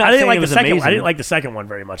 I'm not I didn't saying like it the was second. amazing. I didn't like the second one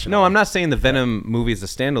very much. at No, all. I'm not saying the Venom movies, the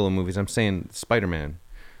standalone movies. I'm saying Spider-Man.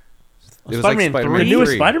 It was Spider-Man like 3? The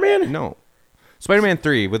newest 3. Spider-Man? No, Spider-Man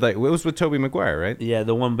 3 with like it was with Tobey Maguire, right? Yeah,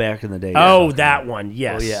 the one back in the day. Oh, yeah. that one.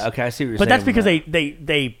 Yes. Oh, yeah. Okay, I see what you're saying. But that's with because that.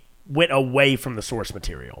 they went away from the source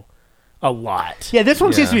material a lot. Yeah, this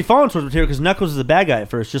one seems Yeah. to be following source material because Knuckles is the bad guy at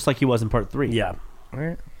first, just like he was in Part 3. Yeah.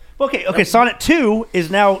 Okay. Sonic 2 is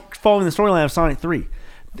now following the storyline of Sonic 3.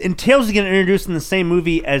 And Tails is getting introduced in the same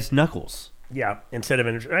movie as Knuckles. Yeah. Instead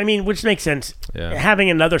of, I mean, which makes sense. Yeah. Having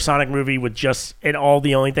another Sonic movie with just and all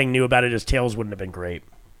the only thing new about it is Tails wouldn't have been great.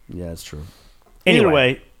 Yeah, that's true.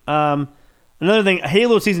 Anyway. Anyway, another thing,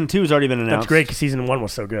 Halo Season 2 has already been announced. That's great because season 1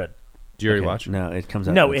 was so good. Did you already watch it? No, it comes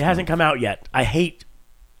out. No, next it hasn't month. come out yet.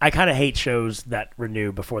 I kind of hate shows that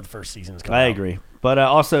renew before the first season's come out. I agree. But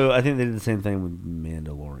also, I think they did the same thing with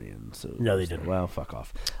Mandalorian. So No, they didn't. Well, fuck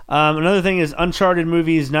off. Another thing is Uncharted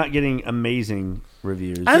movies not getting amazing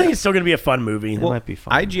reviews. I think it's still going to be a fun movie. it might be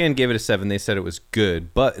fun. IGN gave it a 7. They said it was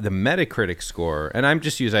good, but the Metacritic score, and I'm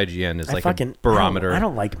just use IGN as like a barometer. I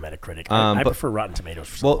don't like Metacritic. I but- prefer Rotten Tomatoes.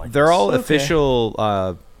 For Well, something like they're this. all Okay.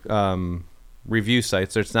 official review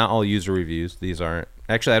sites. It's not all user reviews. These aren't.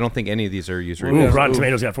 Actually, I don't think any of these are user Ooh, reviews. Rotten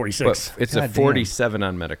Tomatoes got 46. But it's God a damn. 47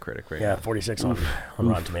 on Metacritic right Yeah, now. 46 on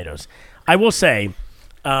Rotten Tomatoes. I will say,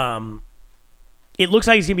 it looks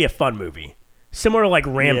like it's gonna be a fun movie, similar to like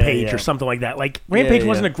Rampage yeah. or something like that. Like Rampage yeah.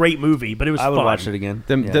 wasn't a great movie, but it was I would fun. watch it again.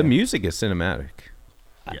 The music is cinematic.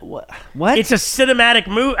 What? It's a cinematic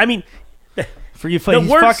movie. I mean, For you, the he's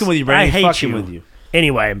worst- fucking with you, Brandon. I He's hate fucking you. with you.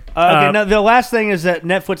 anyway. Okay, now the last thing is that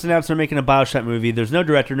Netflix announced they're making a Bioshock movie. There's no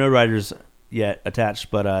director, no writers yet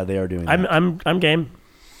attached, but they are doing that. I'm game.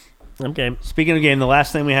 I'm game. Speaking of game, the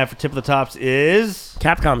last thing we have for Tip of the Tops is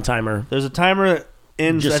Capcom timer there's a timer that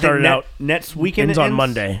ends. Just I think started out. next weekend. ends it on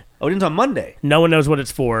Monday. Oh, it ends on Monday. No one knows what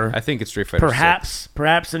it's for. I think it's Street Fighter. 6.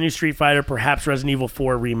 Perhaps a new Street Fighter. Perhaps Resident Evil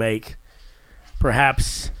 4 remake.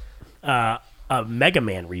 Perhaps a Mega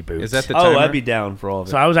Man reboot. Is that the Oh, timer? I'd be down for all of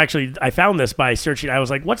it. So I found this by searching. I was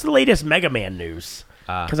like, "What's the latest Mega Man news?"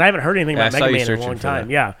 Because I haven't heard anything Yeah, about I saw Mega you Man in a searching long for time.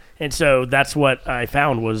 that. Yeah, and so that's what I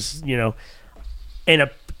found was and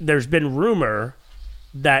there's been rumor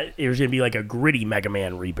that there's gonna be like a gritty Mega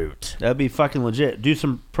Man reboot. That'd be fucking legit. Do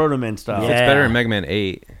some Proto Man style. Yeah. It's better than Mega Man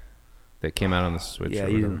 8 that came out on the Switch. Yeah, or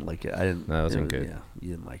you whatever. didn't like it. I didn't. That wasn't it good. Yeah, you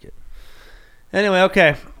didn't like it. Anyway,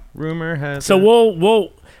 okay. Rumor has. So it.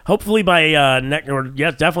 we'll hopefully by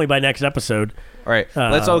definitely by next episode. All right,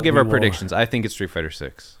 let's all give we our will- predictions. I think it's Street Fighter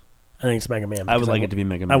 6. I think it's Mega Man. I would because like it to be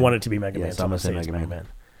Mega Man. I want it to be Mega Man. Yes, so I'm I'm gonna say it's Mega Man.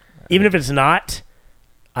 Even if it's not,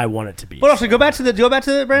 I want it to be. But also, go back to the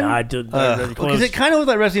Brandon. Nah, I did- Because it kind of looked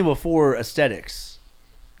like Resident Evil 4 aesthetics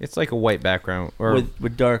It's like a white background, or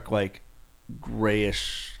with dark, like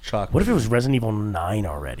grayish chocolate. What if it was Resident Evil 9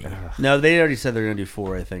 already? No, they already said they're going to do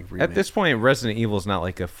 4. I think. at remake. this point, Resident Evil is not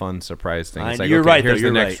like a fun surprise thing. It's like, you're okay, right. here's though.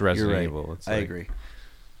 You're the right. next Resident you're right. Evil. It's I like, agree.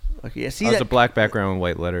 Okay, yeah, see Oh, it's that a black background with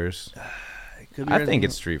white letters. could be I Resident think Evil.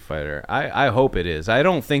 it's Street Fighter. I hope it is. I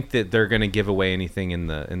don't think that they're going to give away anything in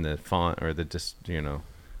the font or the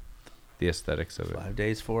the aesthetics of it. 5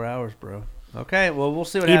 days, 4 hours, bro. Okay, well, we'll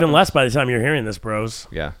see what Even happens. less by the time you're hearing this, bros.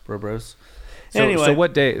 Yeah. bros. So, Anyway, so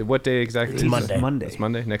what day? What day exactly? It's is it? Monday. Monday. It's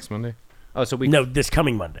Monday. Next Monday. Oh, so we. No, this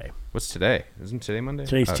coming Monday. What's today? Isn't today Monday?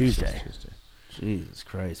 Today's Oh, it's Tuesday. Tuesday. Jesus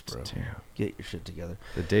Christ, bro. Damn. Get your shit together.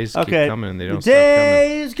 The days Okay, keep coming and they don't the stop coming.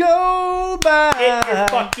 days go by. Get your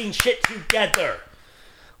fucking shit together.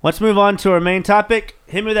 Let's move on to our main topic.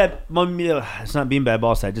 Hit me with that. It's not Beanbag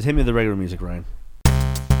Ball Side. Just hit me with the regular music, Ryan.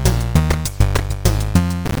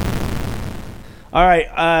 All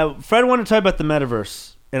right. Fred wanted to talk about the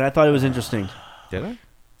metaverse, and I thought it was interesting. Did I?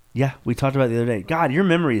 Yeah, we talked about it the other day. God, your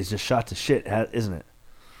memory is just shot to shit, isn't it?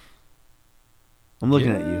 I'm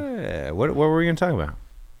looking at you. Yeah. What were we going to talk about?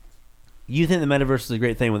 You think the metaverse is a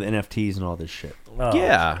great thing with NFTs and all this shit. Oh,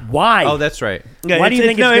 Yeah. Why? Oh, that's right. Why do you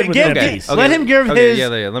think it's good with NFTs? Let him give Okay, his yeah.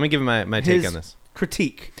 Let me give my take his on this.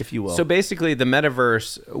 critique, if you will. So basically, the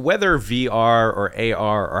metaverse, whether VR or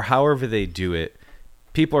AR or however they do it,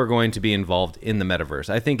 people are going to be involved in the metaverse.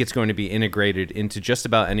 I think it's going to be integrated into just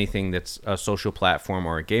about anything that's a social platform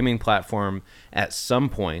or a gaming platform at some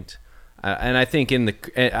point. And I think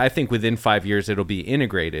within 5 years it'll be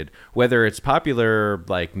integrated. Whether it's popular,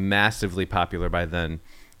 like massively popular by then,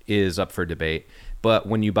 is up for debate. But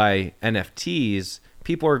when you buy NFTs,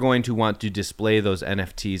 people are going to want to display those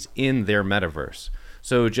NFTs in their metaverse.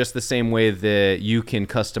 So just the same way that you can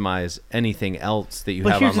customize anything else that you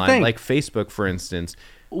have here's the online, thing. like Facebook, for instance.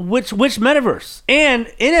 Which metaverse? And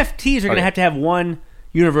NFTs are going Okay. to have one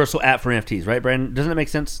universal app for NFTs, right, Brandon? Doesn't that make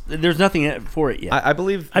sense? There's nothing for it yet. I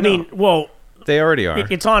believe. I mean, well, they already are.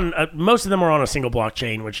 it's on. Most of them are on a single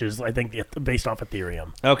blockchain, which is, I think, based off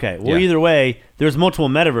Ethereum. Okay. Well, Yeah. either way, there's multiple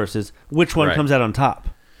metaverses. Which one Right. comes out on top?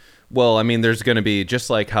 Well, I mean, there's going to be, just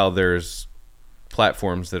like how there's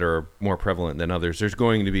platforms that are more prevalent than others, there's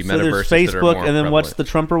going to be So metaverses there's that are Facebook, more and then what's prevalent. the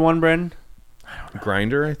Trumper one, Brandon?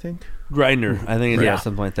 Grindr, I think. Grindr. I think it's Yeah,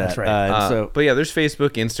 something like that. that's right. So But yeah, there's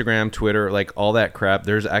Facebook, Instagram, Twitter, like all that crap.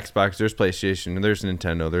 There's Xbox, there's PlayStation, there's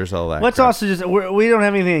Nintendo, there's all that let's crap. also just we don't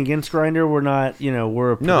have anything against Grindr. We're not,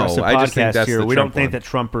 we're a progressive I just think podcast that's here. the We don't Trump think one. that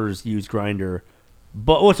Trumpers use Grindr.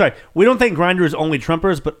 But we don't think Grindr is only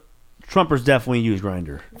Trumpers, but Trumpers definitely use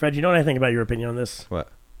Grindr. Fred, you know anything about your opinion on this? What?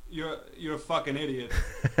 You're a fucking idiot.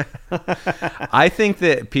 I think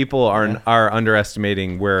that people are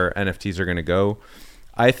underestimating where NFTs are going to go.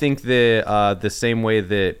 I think that the same way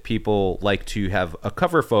that people like to have a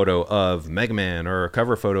cover photo of Mega Man or a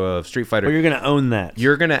cover photo of Street Fighter, Or you're going to own that.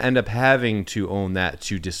 you're going to end up having to own that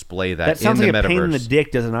to display that, That sounds in like the a metaverse. pain in the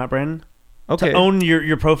dick, does it not, Brandon? Okay. To own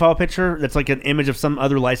your profile picture that's like an image of some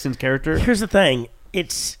other licensed character. Here's the thing: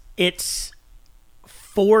 it's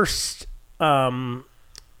forced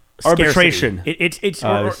Arbitration. scarcity. It's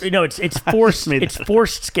I forced made it's that up.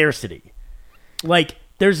 forced scarcity. Like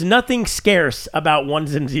there's nothing scarce about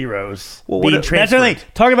ones and zeros Well, being what- That's the transferred.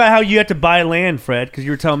 thing. Talk about how you have to buy land, Fred, because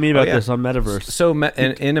you were telling me about yeah. this on Metaverse. So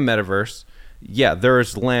in a metaverse, yeah,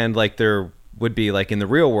 there's land like there would be like in the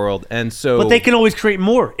real world, and so But they can always create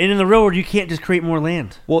more. And in the real world, you can't just create more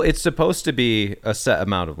land. Well, it's supposed to be a set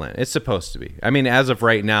amount of land. It's supposed to be. I mean, as of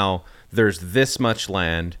right now, there's this much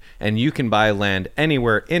land, and you can buy land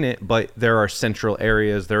anywhere in it, but there are central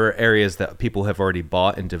areas. There are areas that people have already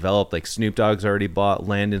bought and developed, like Snoop Dogg's already bought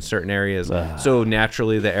land in certain areas. So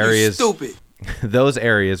naturally, the areas, Stupid. those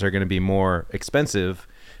areas are going to be more expensive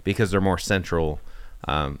because they're more central,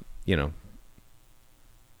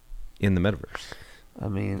 in the metaverse. I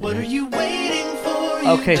mean, What are you waiting for? You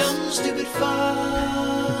Okay. dumb, stupid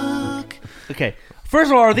fuck. okay. First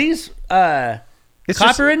of all, are these It's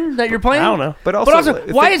just- copywritten that you're playing? I don't know. But also,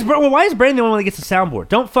 why is Brandon the one that gets the soundboard?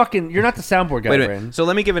 Don't fucking. You're not the soundboard guy, Wait a minute. Brandon. So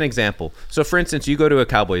let me give an example. So for instance, you go to a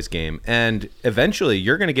Cowboys game, and eventually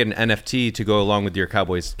you're going to get an NFT to go along with your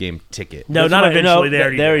Cowboys game ticket. No, That's not why- eventually.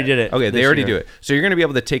 no, They already did it. Okay, they this already year. do it. So you're going to be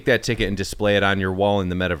able to take that ticket and display it on your wall in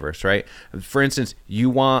the metaverse, right? For instance, you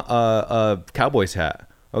want a Cowboys hat.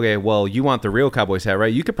 Okay, well, you want the real Cowboys hat,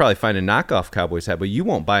 right? You could probably find a knockoff Cowboys hat, but you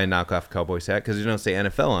won't buy a knockoff Cowboys hat because you don't say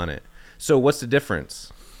NFL on it. So what's the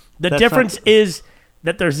difference? The That's difference not- is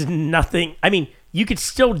that there's nothing. I mean, you could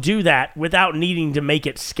still do that without needing to make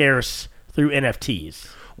it scarce through NFTs.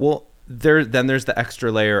 Well, there's the extra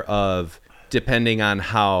layer of depending on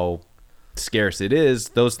how scarce it is,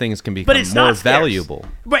 those things can become But it's more not scarce. valuable.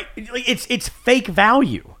 Right? It's fake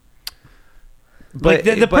value. Like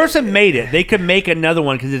the but- person made it. They could make another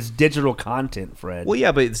one because it's digital content, Fred. Well,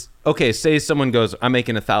 yeah, but okay. Say someone goes, "I'm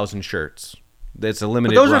making 1,000 shirts." That's a But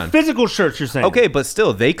limited those run. are physical shirts. You're saying? Okay, but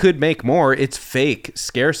still, they could make more. It's fake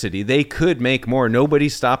scarcity. They could make more.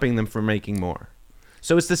 Nobody's stopping them from making more.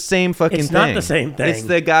 So it's the same fucking It's thing. not the same thing. It's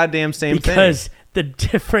the goddamn same Because thing. the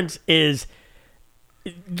difference is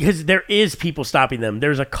because there is people stopping them.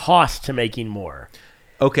 There's a cost to making more.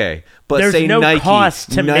 Okay, but There's say no Nike,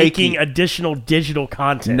 cost to Nike, making additional digital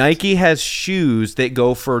content. Nike has shoes that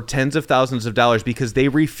go for tens of thousands of dollars because they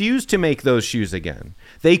refuse to make those shoes again.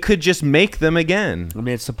 They could just make them again. I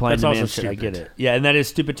mean, it's supply and That's demand also shit. I get stupid. it. Yeah, and that is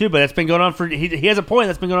stupid too. But that's been going on for. He has a point.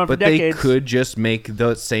 That's been going on for But they decades. could just make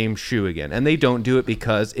the same shoe again, and they don't do it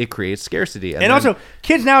because it creates scarcity. And then also,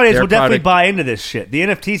 kids nowadays their will definitely product- buy into this shit. The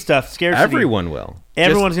NFT stuff, scarcity. everyone will.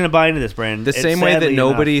 Everyone's going to buy into this, Brandon. The same way that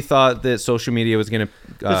nobody thought that social media was going to.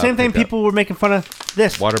 The same thing people were making fun of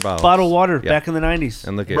this. Water bottles. Bottled water Yeah. back in the 90s.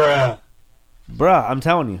 And look at. Bruh, I'm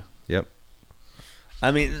telling you. Yep.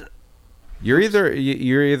 I mean, You're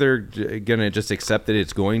either gonna just accept that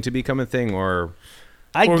it's going to become a thing, or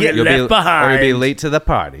I Or get get it. left behind. or you'll be late to the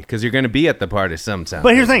party because you're gonna be at the party sometime.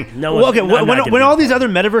 But here's the thing. No Well, one's- okay, I'm not when gonna all be these part other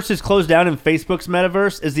metaverses closed down and Facebook's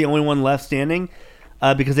metaverse is the only one left standing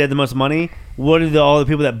because they had the most money, what do all the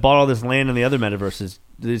people that bought all this land in the other metaverses?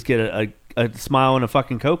 Do they just get a smile and a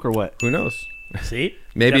fucking Coke or what? who knows? See?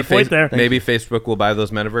 Maybe Got a point there. maybe Facebook will buy those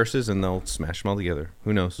metaverses and they'll smash them all together.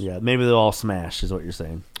 Who knows? Yeah, maybe they'll all smash is what you're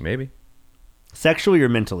saying. Maybe Sexually or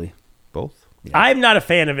mentally? both. I'm not a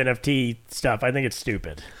fan of NFT stuff. I think it's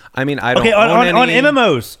stupid. I mean, I don't Okay, own on any.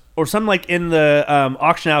 MMOs or something like in the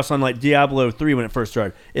auction house on like Diablo 3 when it first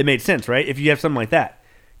started, it made sense, right? If you have something like that,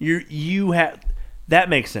 you have that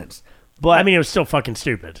makes sense. But I mean, it was still fucking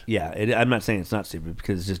stupid. yeah, I'm not saying it's not stupid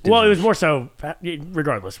because it's just Well, it digital. was more so,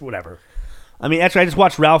 regardless, whatever. I mean, actually, I just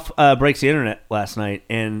watched Ralph Breaks the Internet last night,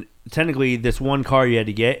 and technically, this one car you had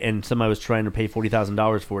to get, and somebody was trying to pay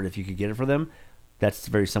 $40,000 for it if you could get it for them. That's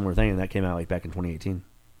a very similar thing, and that came out like back in 2018.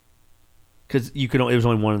 Because you could, it was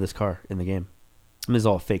only one of this car in the game. I mean, it's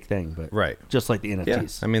all a fake thing, but Right. just like the Yeah,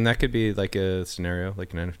 NFTs. I mean that could be like a scenario,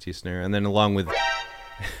 like an NFT scenario, and then along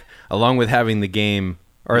with having the game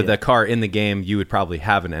or Yeah. the car in the game, you would probably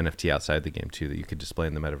have an NFT outside the game too that you could display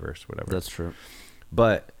in the metaverse, whatever. That's true.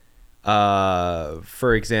 But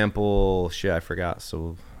for example, shit, I forgot.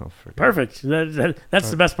 So I'll forget. Perfect. That's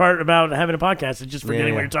the best part about having a podcast. Is just forgetting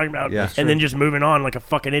Yeah, what yeah. you're talking about Yeah. That's and then just moving on like a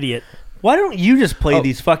fucking idiot. Why don't you just play Oh,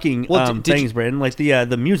 these fucking well, did things, Brandon? Like the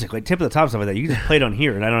music, like tip of the top stuff like that. You can just play it on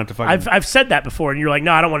here, and I don't have to fucking. I've said that before, and you're like,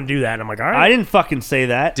 no, I don't want to do that. And I'm like, all I right. didn't fucking say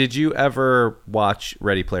that. Did you ever watch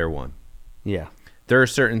Ready Player One? Yeah. There are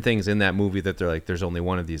certain things in that movie that they're like, there's only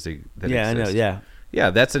one of these that Yeah, I know. exist. Yeah, Yeah,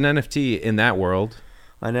 that's an NFT in that world.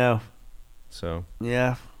 I know. So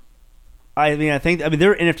Yeah. I mean,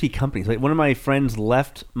 there are NFT companies. Like one of my friends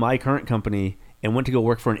left my current company and went to go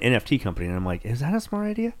work for an NFT company, and I'm like, is that a smart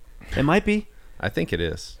idea? It might be. I think it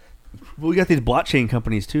is. Well, we got these blockchain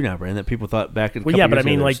companies too now, Brandon, that people thought back in. Well, yeah, but I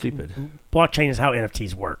mean, like, blockchain is how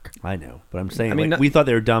NFTs work. I know, but I'm saying, I mean, like, we thought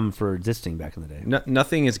they were dumb for existing back in the day. No,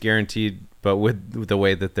 nothing is guaranteed, but with the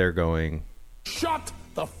way that they're going. Shut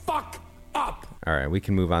the fuck up! All right, we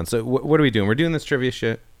can move on. So what are we doing? We're doing this trivia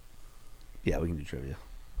shit. Yeah, we can do trivia.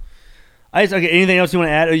 Okay, anything else you want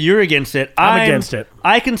to add? You're against it. I'm against it.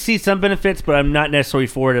 I can see some benefits, but I'm not necessarily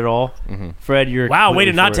for it at all. Fred, you're Wow, way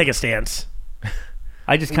to completely not for take it. a stance.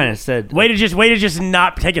 I just kind of said. Way to just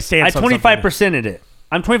not take a I stance. on something. 25%ed it.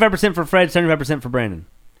 I'm 25% for Fred, 75% for Brandon.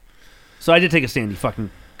 So I did take a stand, you fucking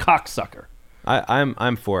cocksucker.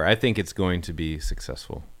 I'm for it. I think it's going to be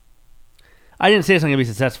successful. I didn't say it's not gonna be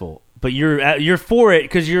successful, but you're for it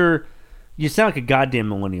because you sound like a goddamn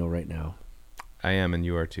millennial right now. I am, and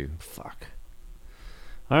you are too. Fuck.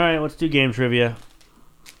 All right, let's do game trivia.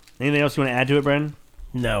 Anything else you want to add to it, Brandon?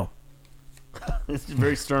 No. It's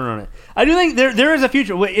very stern on it. I do think there is a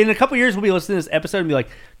future. In a couple years, we'll be listening to this episode and be like,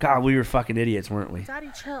 God, we were fucking idiots, weren't we? Daddy,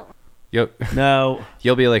 chill. No,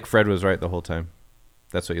 You'll be like, Fred was right the whole time.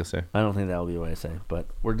 That's what you'll say. I don't think that will be what I say. But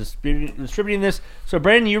we're distributing this. So,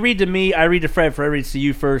 Brandon, you read to me, I read to Fred. Fred reads to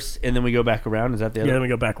you first, and then we go back around. Is that the other? Yeah, then we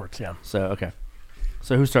go backwards. Yeah. So, okay.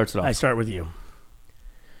 So, who starts it off? I start with you.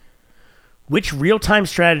 Which real-time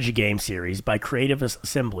strategy game series by Creative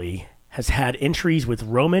Assembly has had entries with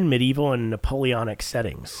Roman, medieval, and Napoleonic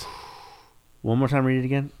settings? One more time, read it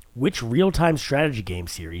again. Which real-time strategy game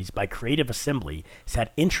series by Creative Assembly has had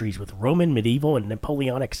entries with Roman, medieval, and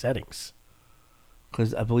Napoleonic settings?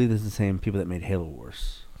 Because I believe this is the same people that made Halo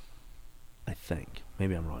Wars. I think.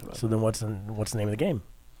 Maybe I'm wrong about So then what's the name of the game?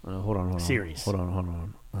 that. Hold on. Series. Hold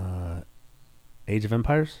on. Age of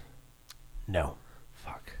Empires? No.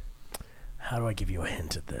 Fuck. How do I give you a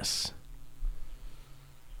hint at this?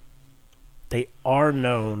 They are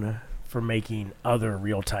known for making other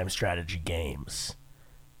real-time strategy games.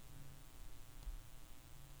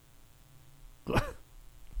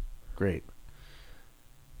 Great.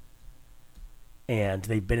 And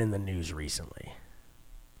they've been in the news recently.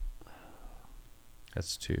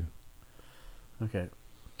 That's two. Okay.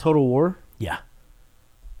 Total War? Yeah.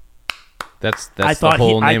 That's I the thought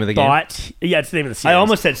whole name of the game. Yeah, it's the name of the series. I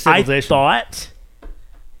almost said Civilization. I thought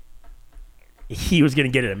he was going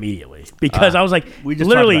to get it immediately because I was like, we just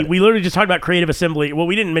literally, talked about it. we literally just talked about Creative Assembly. Well,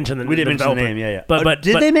 we didn't mention the We didn't mention the developer. name. Yeah. But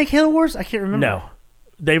did they make Halo Wars? I can't remember. No,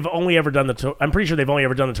 they've only ever done I'm pretty sure they've only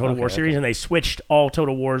ever done the Total War series, and they switched all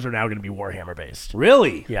Total Wars are now going to be Warhammer based.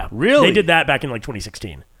 Really? Yeah, Really? They did that back in like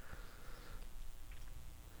 2016.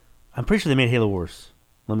 I'm pretty sure they made Halo Wars.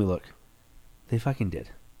 Let me look. They fucking did.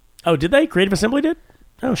 Oh, did they? Creative Assembly did?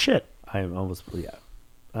 Oh shit. I almost did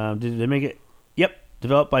they make it? Yep.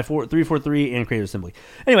 Developed by 343 and Creative Assembly.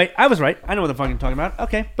 Anyway, I was right. I know what the fuck I'm talking about.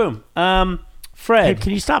 Okay, boom. Hey, Fred.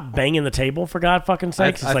 can you stop banging the table for God fucking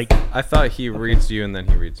sakes? It's like, I thought he reads you and then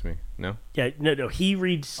he reads me. No. yeah, no, he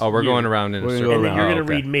reads. Oh, we're you, going around in a We're gonna circle. go and then around. you're Oh, gonna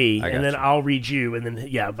okay. read me, I and then gotcha. I'll read you, and then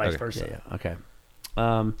vice Okay. versa. Okay.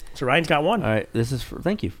 So Ryan's got one. All right.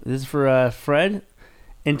 Thank you. This is for Fred.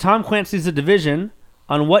 In Tom Clancy's The Division,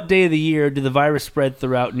 on what day of the year did the virus spread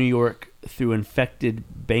throughout New York through infected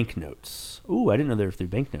banknotes? Ooh, I didn't know they were through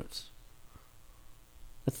banknotes.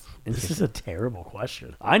 That's This interesting. is a terrible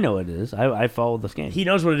question. I know it is. I followed this game. He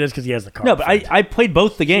knows what it is because he has the card. No, but I played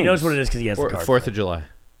both the games. He knows what it is because he has the card. 4th of July.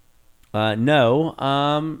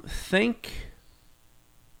 No. Think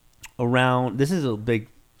around. This is a big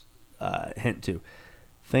hint too.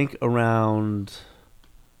 Think around.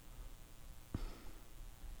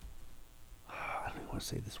 I don't even want to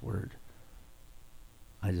say this word.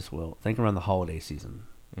 I just will. Think around the holiday season.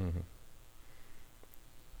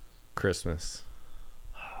 Christmas.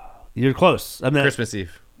 You're close. I'm not. Christmas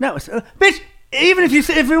Eve. No, bitch. Even if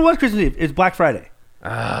if it was Christmas Eve, it's Black Friday.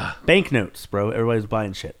 Banknotes, bro. Everybody's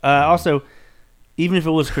buying shit. Also, even if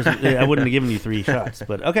it was Christmas, I wouldn't have given you 3 shots.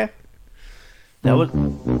 But okay, that was.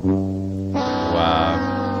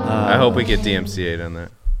 Wow. I hope we get DMCA'd on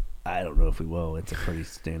that. I don't know if we will. It's a pretty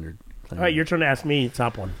standard thing. All right, your turn to ask me.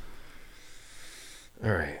 Top one.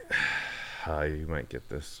 All right. You might get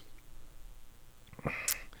this.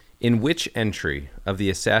 In which entry of the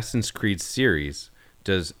Assassin's Creed series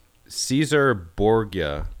does Caesar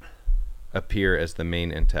Borgia appear as the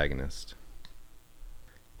main antagonist?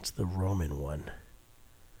 It's the Roman one.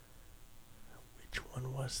 Which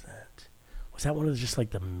one was that? Was that one of just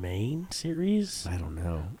like the main series, I don't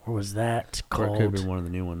know. or was that Or it could have called been one of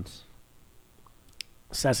the new ones.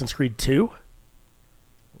 Assassin's Creed 2?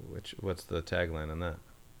 What's the tagline on that?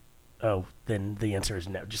 Oh, then the answer is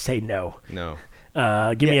no. Just say no. No.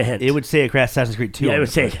 Give me a hint. It would say Assassin's Creed 2. Yeah, on it would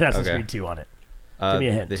it, say but Assassin's Okay. Creed 2 on it. Give me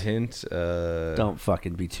a hint. The hint. Don't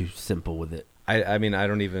fucking be too simple with it. I mean, I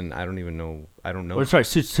don't even know. I don't know. Or sorry,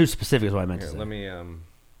 too specific is what I meant Here, to say. let me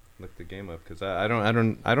look the game up because I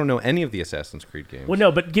don't know any of the Assassin's Creed games. Well,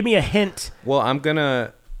 no, but give me a hint. Well, I'm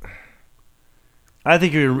gonna. I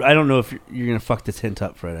think I don't know if you're gonna fuck this hint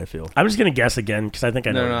up, Fred. I feel. I'm just gonna guess again because I think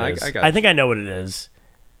I know No, what no, it is. I got I you. think I know what it is.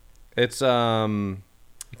 It's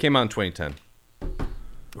it came out in 2010.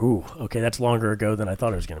 Ooh, okay, that's longer ago than I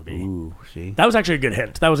thought it was gonna be. Ooh, see. That was actually a good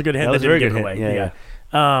hint. That was a good hint. That was a didn't very give good it hint. away.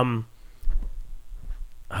 Yeah.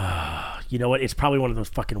 You know what? It's probably one of those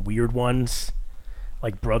fucking weird ones,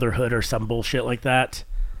 like Brotherhood or some bullshit like that.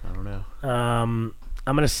 I don't know. I'm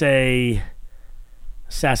gonna say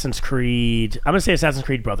Assassin's Creed. I'm gonna say Assassin's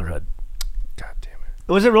Creed Brotherhood. God damn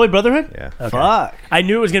it. Was it really Brotherhood? Yeah. Okay. Fuck. I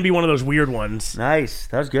knew it was gonna be one of those weird ones. Nice.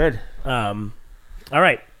 That was good. All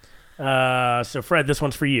right. So Fred, this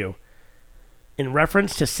one's for you. In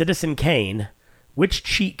reference to Citizen Kane, which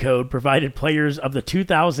cheat code provided players of the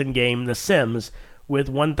 2000 game The Sims with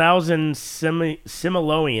 1,000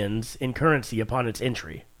 simoleons in currency upon its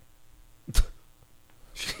entry?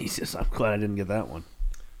 Jesus, I'm glad I didn't get that one.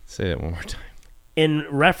 Say that one more time. In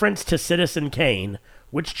reference to Citizen Kane,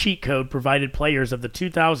 which cheat code provided players of the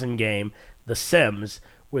 2000 game The Sims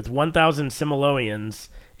with 1,000 simoleons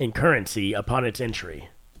in currency upon its entry?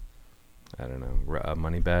 I don't know.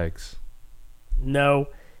 Money bags. No,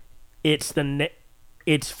 it's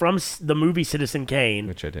it's from the movie Citizen Kane,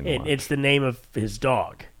 Which I didn't and watch. it's the name of his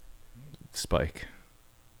dog. Spike.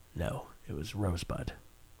 No, it was Rosebud.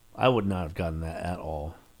 I would not have gotten that at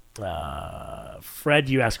all. Fred,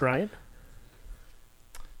 you ask Ryan.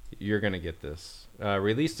 You're gonna get this.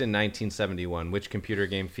 Released in 1971, which computer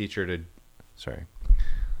game featured a? Sorry,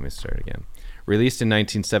 let me start again. Released in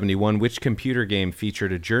 1971, which computer game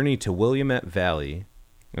featured a journey to Willamette Valley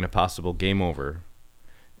and a possible game over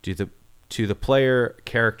to the player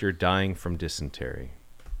character dying from dysentery?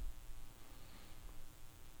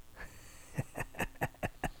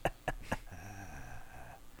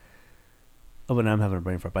 Oh, but now I'm having a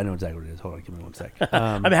brain fart. But I know exactly what it is. Hold on, give me one sec.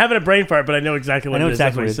 I'm having a brain fart, but I know exactly I what know it is.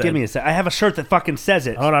 That's exactly what it is. I Give said. me a sec. I have a shirt that fucking says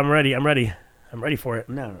it. Hold on, I'm ready. I'm ready for it.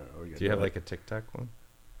 No, we're good. Do you have like a Tic Tac one?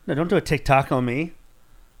 No, don't do a TikTok on me.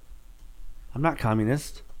 I'm not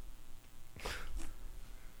communist.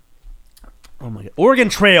 Oh my god. Oregon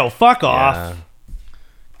Trail, fuck off. Yeah.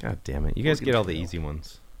 God damn it. You guys get all the easy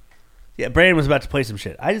ones. Yeah, Brandon was about to play some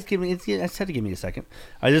shit. I just had to give me a second.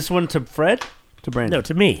 I just went to Fred, to Brandon. No,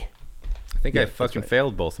 to me. I think Yeah, I that's fucking right.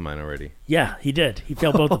 failed both of mine already. Yeah, he did. He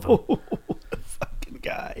failed both of them. Fucking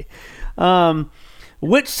guy.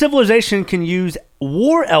 Which civilization can use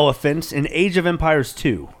war elephants in Age of Empires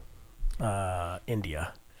 2?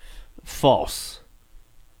 India. False.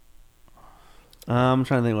 I'm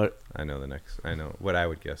trying to think what. I know what I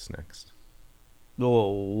would guess next.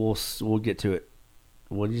 We'll get to it.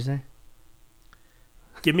 What did you say?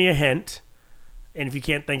 Give me a hint, and if you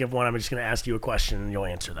can't think of one, I'm just going to ask you a question, and you'll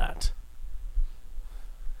answer that.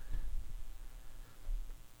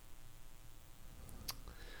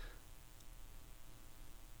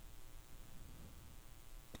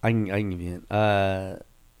 I can give you a hint.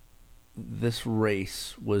 This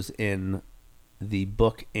race was in the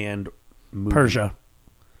book and movie. Persia.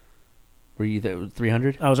 Were you there?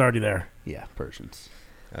 300? I was already there. Yeah, Persians.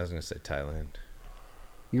 I was going to say Thailand.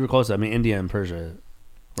 You were close. I mean, India and Persia.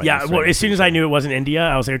 Right Yeah, next well, to as soon as I each knew it wasn't India,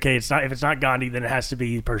 I was like, okay, it's not. If it's not Gandhi, then it has to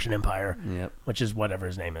be Persian Empire, other. Yep. which is whatever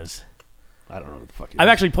his name is. I don't know what the fuck. I've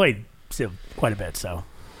actually played Civ quite a bit, so.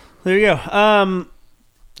 There you go.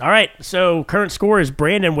 All right, so current score is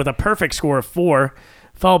Brandon with a perfect score of 4,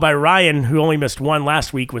 followed by Ryan, who only missed 1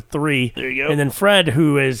 last week with 3. There you go. And then Fred,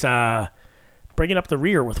 who is bringing up the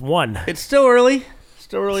rear with 1. It's still early.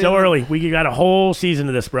 Still early. So early. We got a whole season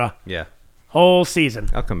of this, bruh. Yeah. Whole season.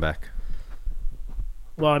 I'll come back.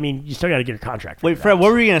 Well, I mean, you still got to get your contract. Wait, figured Fred, out.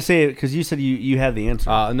 what were you going to say? Because you said you had the answer.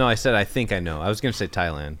 No, I said I think I know. I was going to say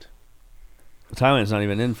Thailand. Thailand's not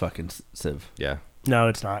even in fucking Civ. Yeah. No,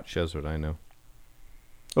 it's not. Shows what I know.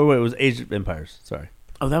 Oh, wait, it was Age of Empires. Sorry.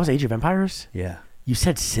 Oh, that was Age of Empires? Yeah. You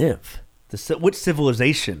said Civ. Which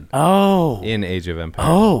civilization? Oh. In Age of Empires.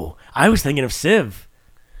 Oh, I was thinking of Civ.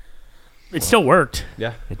 It still worked.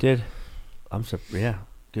 Yeah. It did. Yeah.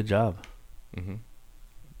 Good job. You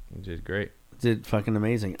did great. Did fucking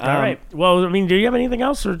amazing. All right. Well, I mean, do you have anything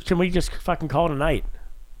else, or can we just fucking call it a night?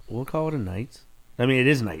 We'll call it a night. I mean, it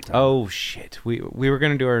is night. Oh, shit. We were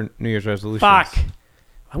going to do our New Year's resolutions. Fuck.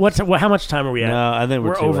 How much time are we at? No, I think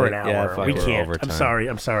we're too over late. an hour. Yeah, fuck we it. We're can't. over I'm time. sorry.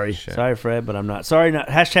 I'm sorry. Shit. Sorry, Fred, but I'm not. Sorry, not.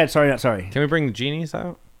 Hashtag sorry, not sorry. Can we bring the genies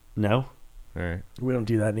out? No. All right. We don't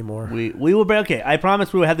do that anymore. We will be okay. I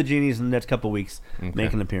promise we will have the genies in the next couple of weeks Okay.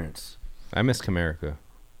 make an appearance. I miss Comerica.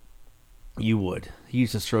 You would. He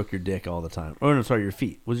used to stroke your dick all the time. Oh no, sorry, your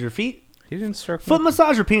feet. Was it your feet? He didn't stroke Foot my-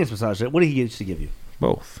 massage or penis massage? What did he used to give you?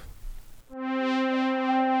 Both.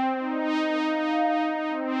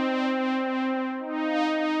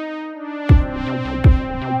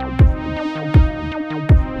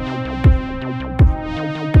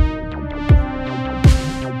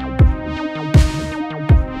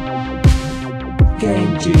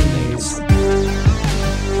 Game Genies.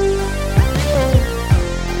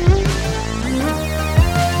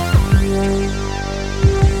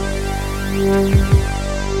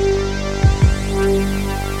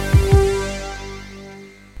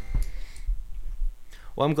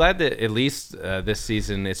 Well, I'm glad that at least this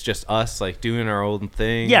season it's just us like doing our own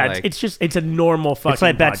thing. Yeah, like, it's a normal fucking. It's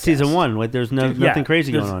like back to podcast. season 1. Like there's Yeah, nothing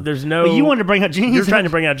crazy there's- going on. There's no. But you wanted to bring out genies. You're trying to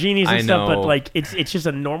bring out genies and I stuff, but know. like it's just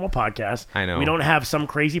a normal podcast. I know. We don't have some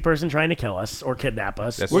crazy person trying to kill us or kidnap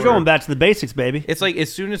us. That's We're true. going back to the basics, baby. It's like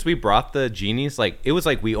as soon as we brought the genies, like it was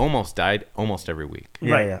like we almost died almost every week.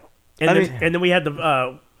 Yeah, right. yeah. And I then, mean- and then we had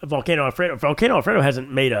the Volcano Alfredo. Volcano Alfredo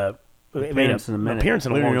hasn't made a Appearance in a minute. appearance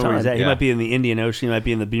in a We don't long know where he's at. time. He Yeah. might be in the Indian Ocean. He might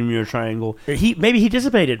be in the Bermuda Triangle. Maybe he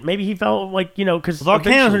dissipated. Maybe he felt like because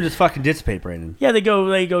Volcanoes are just fucking dissipate, Brandon. yeah they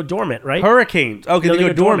go dormant, right? Hurricanes. Okay, No, they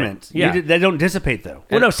go dormant. Yeah. They don't dissipate though.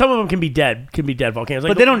 Well, no, some of them can be dead. volcanoes, like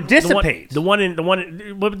But they don't dissipate. The one in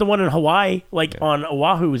Hawaii, like on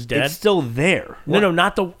Oahu, is dead. It's still there. No,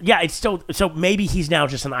 not the. Yeah, it's still. So maybe he's now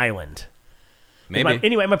just an island. Maybe.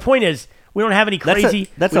 Anyway, my point is, we don't have any That's a- crazy.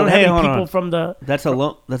 that's we don't a- have hey, any hold people on. from the. That's a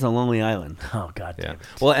lonely island. Oh God. Yeah. Damn it.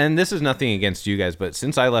 Well, and this is nothing against you guys, but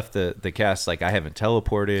since I left the cast, like I haven't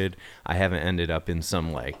teleported, I haven't ended up in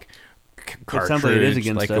some like cartridge, sounds like it is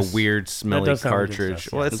against like us. a weird smelly does sound against cartridge.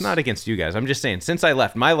 us, Well, yeah. it's not against you guys. I'm just saying, since I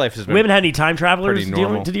left, my life has been We haven't had any time travelers Pretty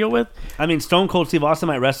normal. to deal with. I mean, Stone Cold Steve Austin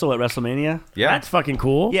might wrestle at WrestleMania. yeah. That's fucking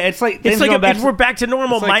cool. Yeah, it's like It's things like going back we're back to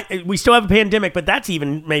normal. It's like- we still have a pandemic, but that's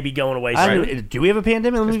even maybe going away I soon. don't know, do we have a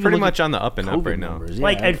pandemic? Let me It's pretty look much at on the up and up COVID right now. numbers. Yeah.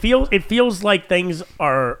 Like it feels like things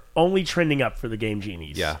are only trending up for the Game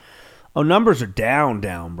Genies. Yeah. Oh, numbers are down,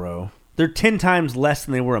 bro. They're 10 times less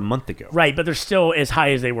than they were a month ago. Right, but they're still as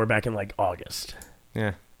high as they were back in like August.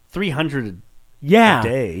 Yeah. 300 Yeah. a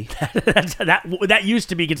day. that used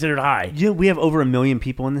to be considered high. You know, we have over 1 million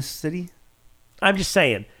people in this city. I'm just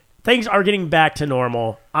saying, things are getting back to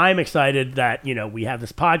normal. I'm excited that, we have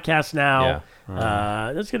this podcast now.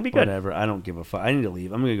 That's going to be good. Whatever. I don't give a fuck. I need to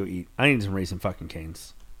leave. I'm going to go eat. I need some Raisin fucking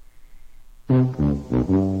Canes.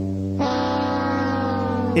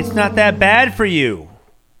 It's not that bad for you.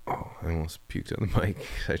 I almost puked on the mic.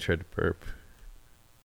 I tried to burp.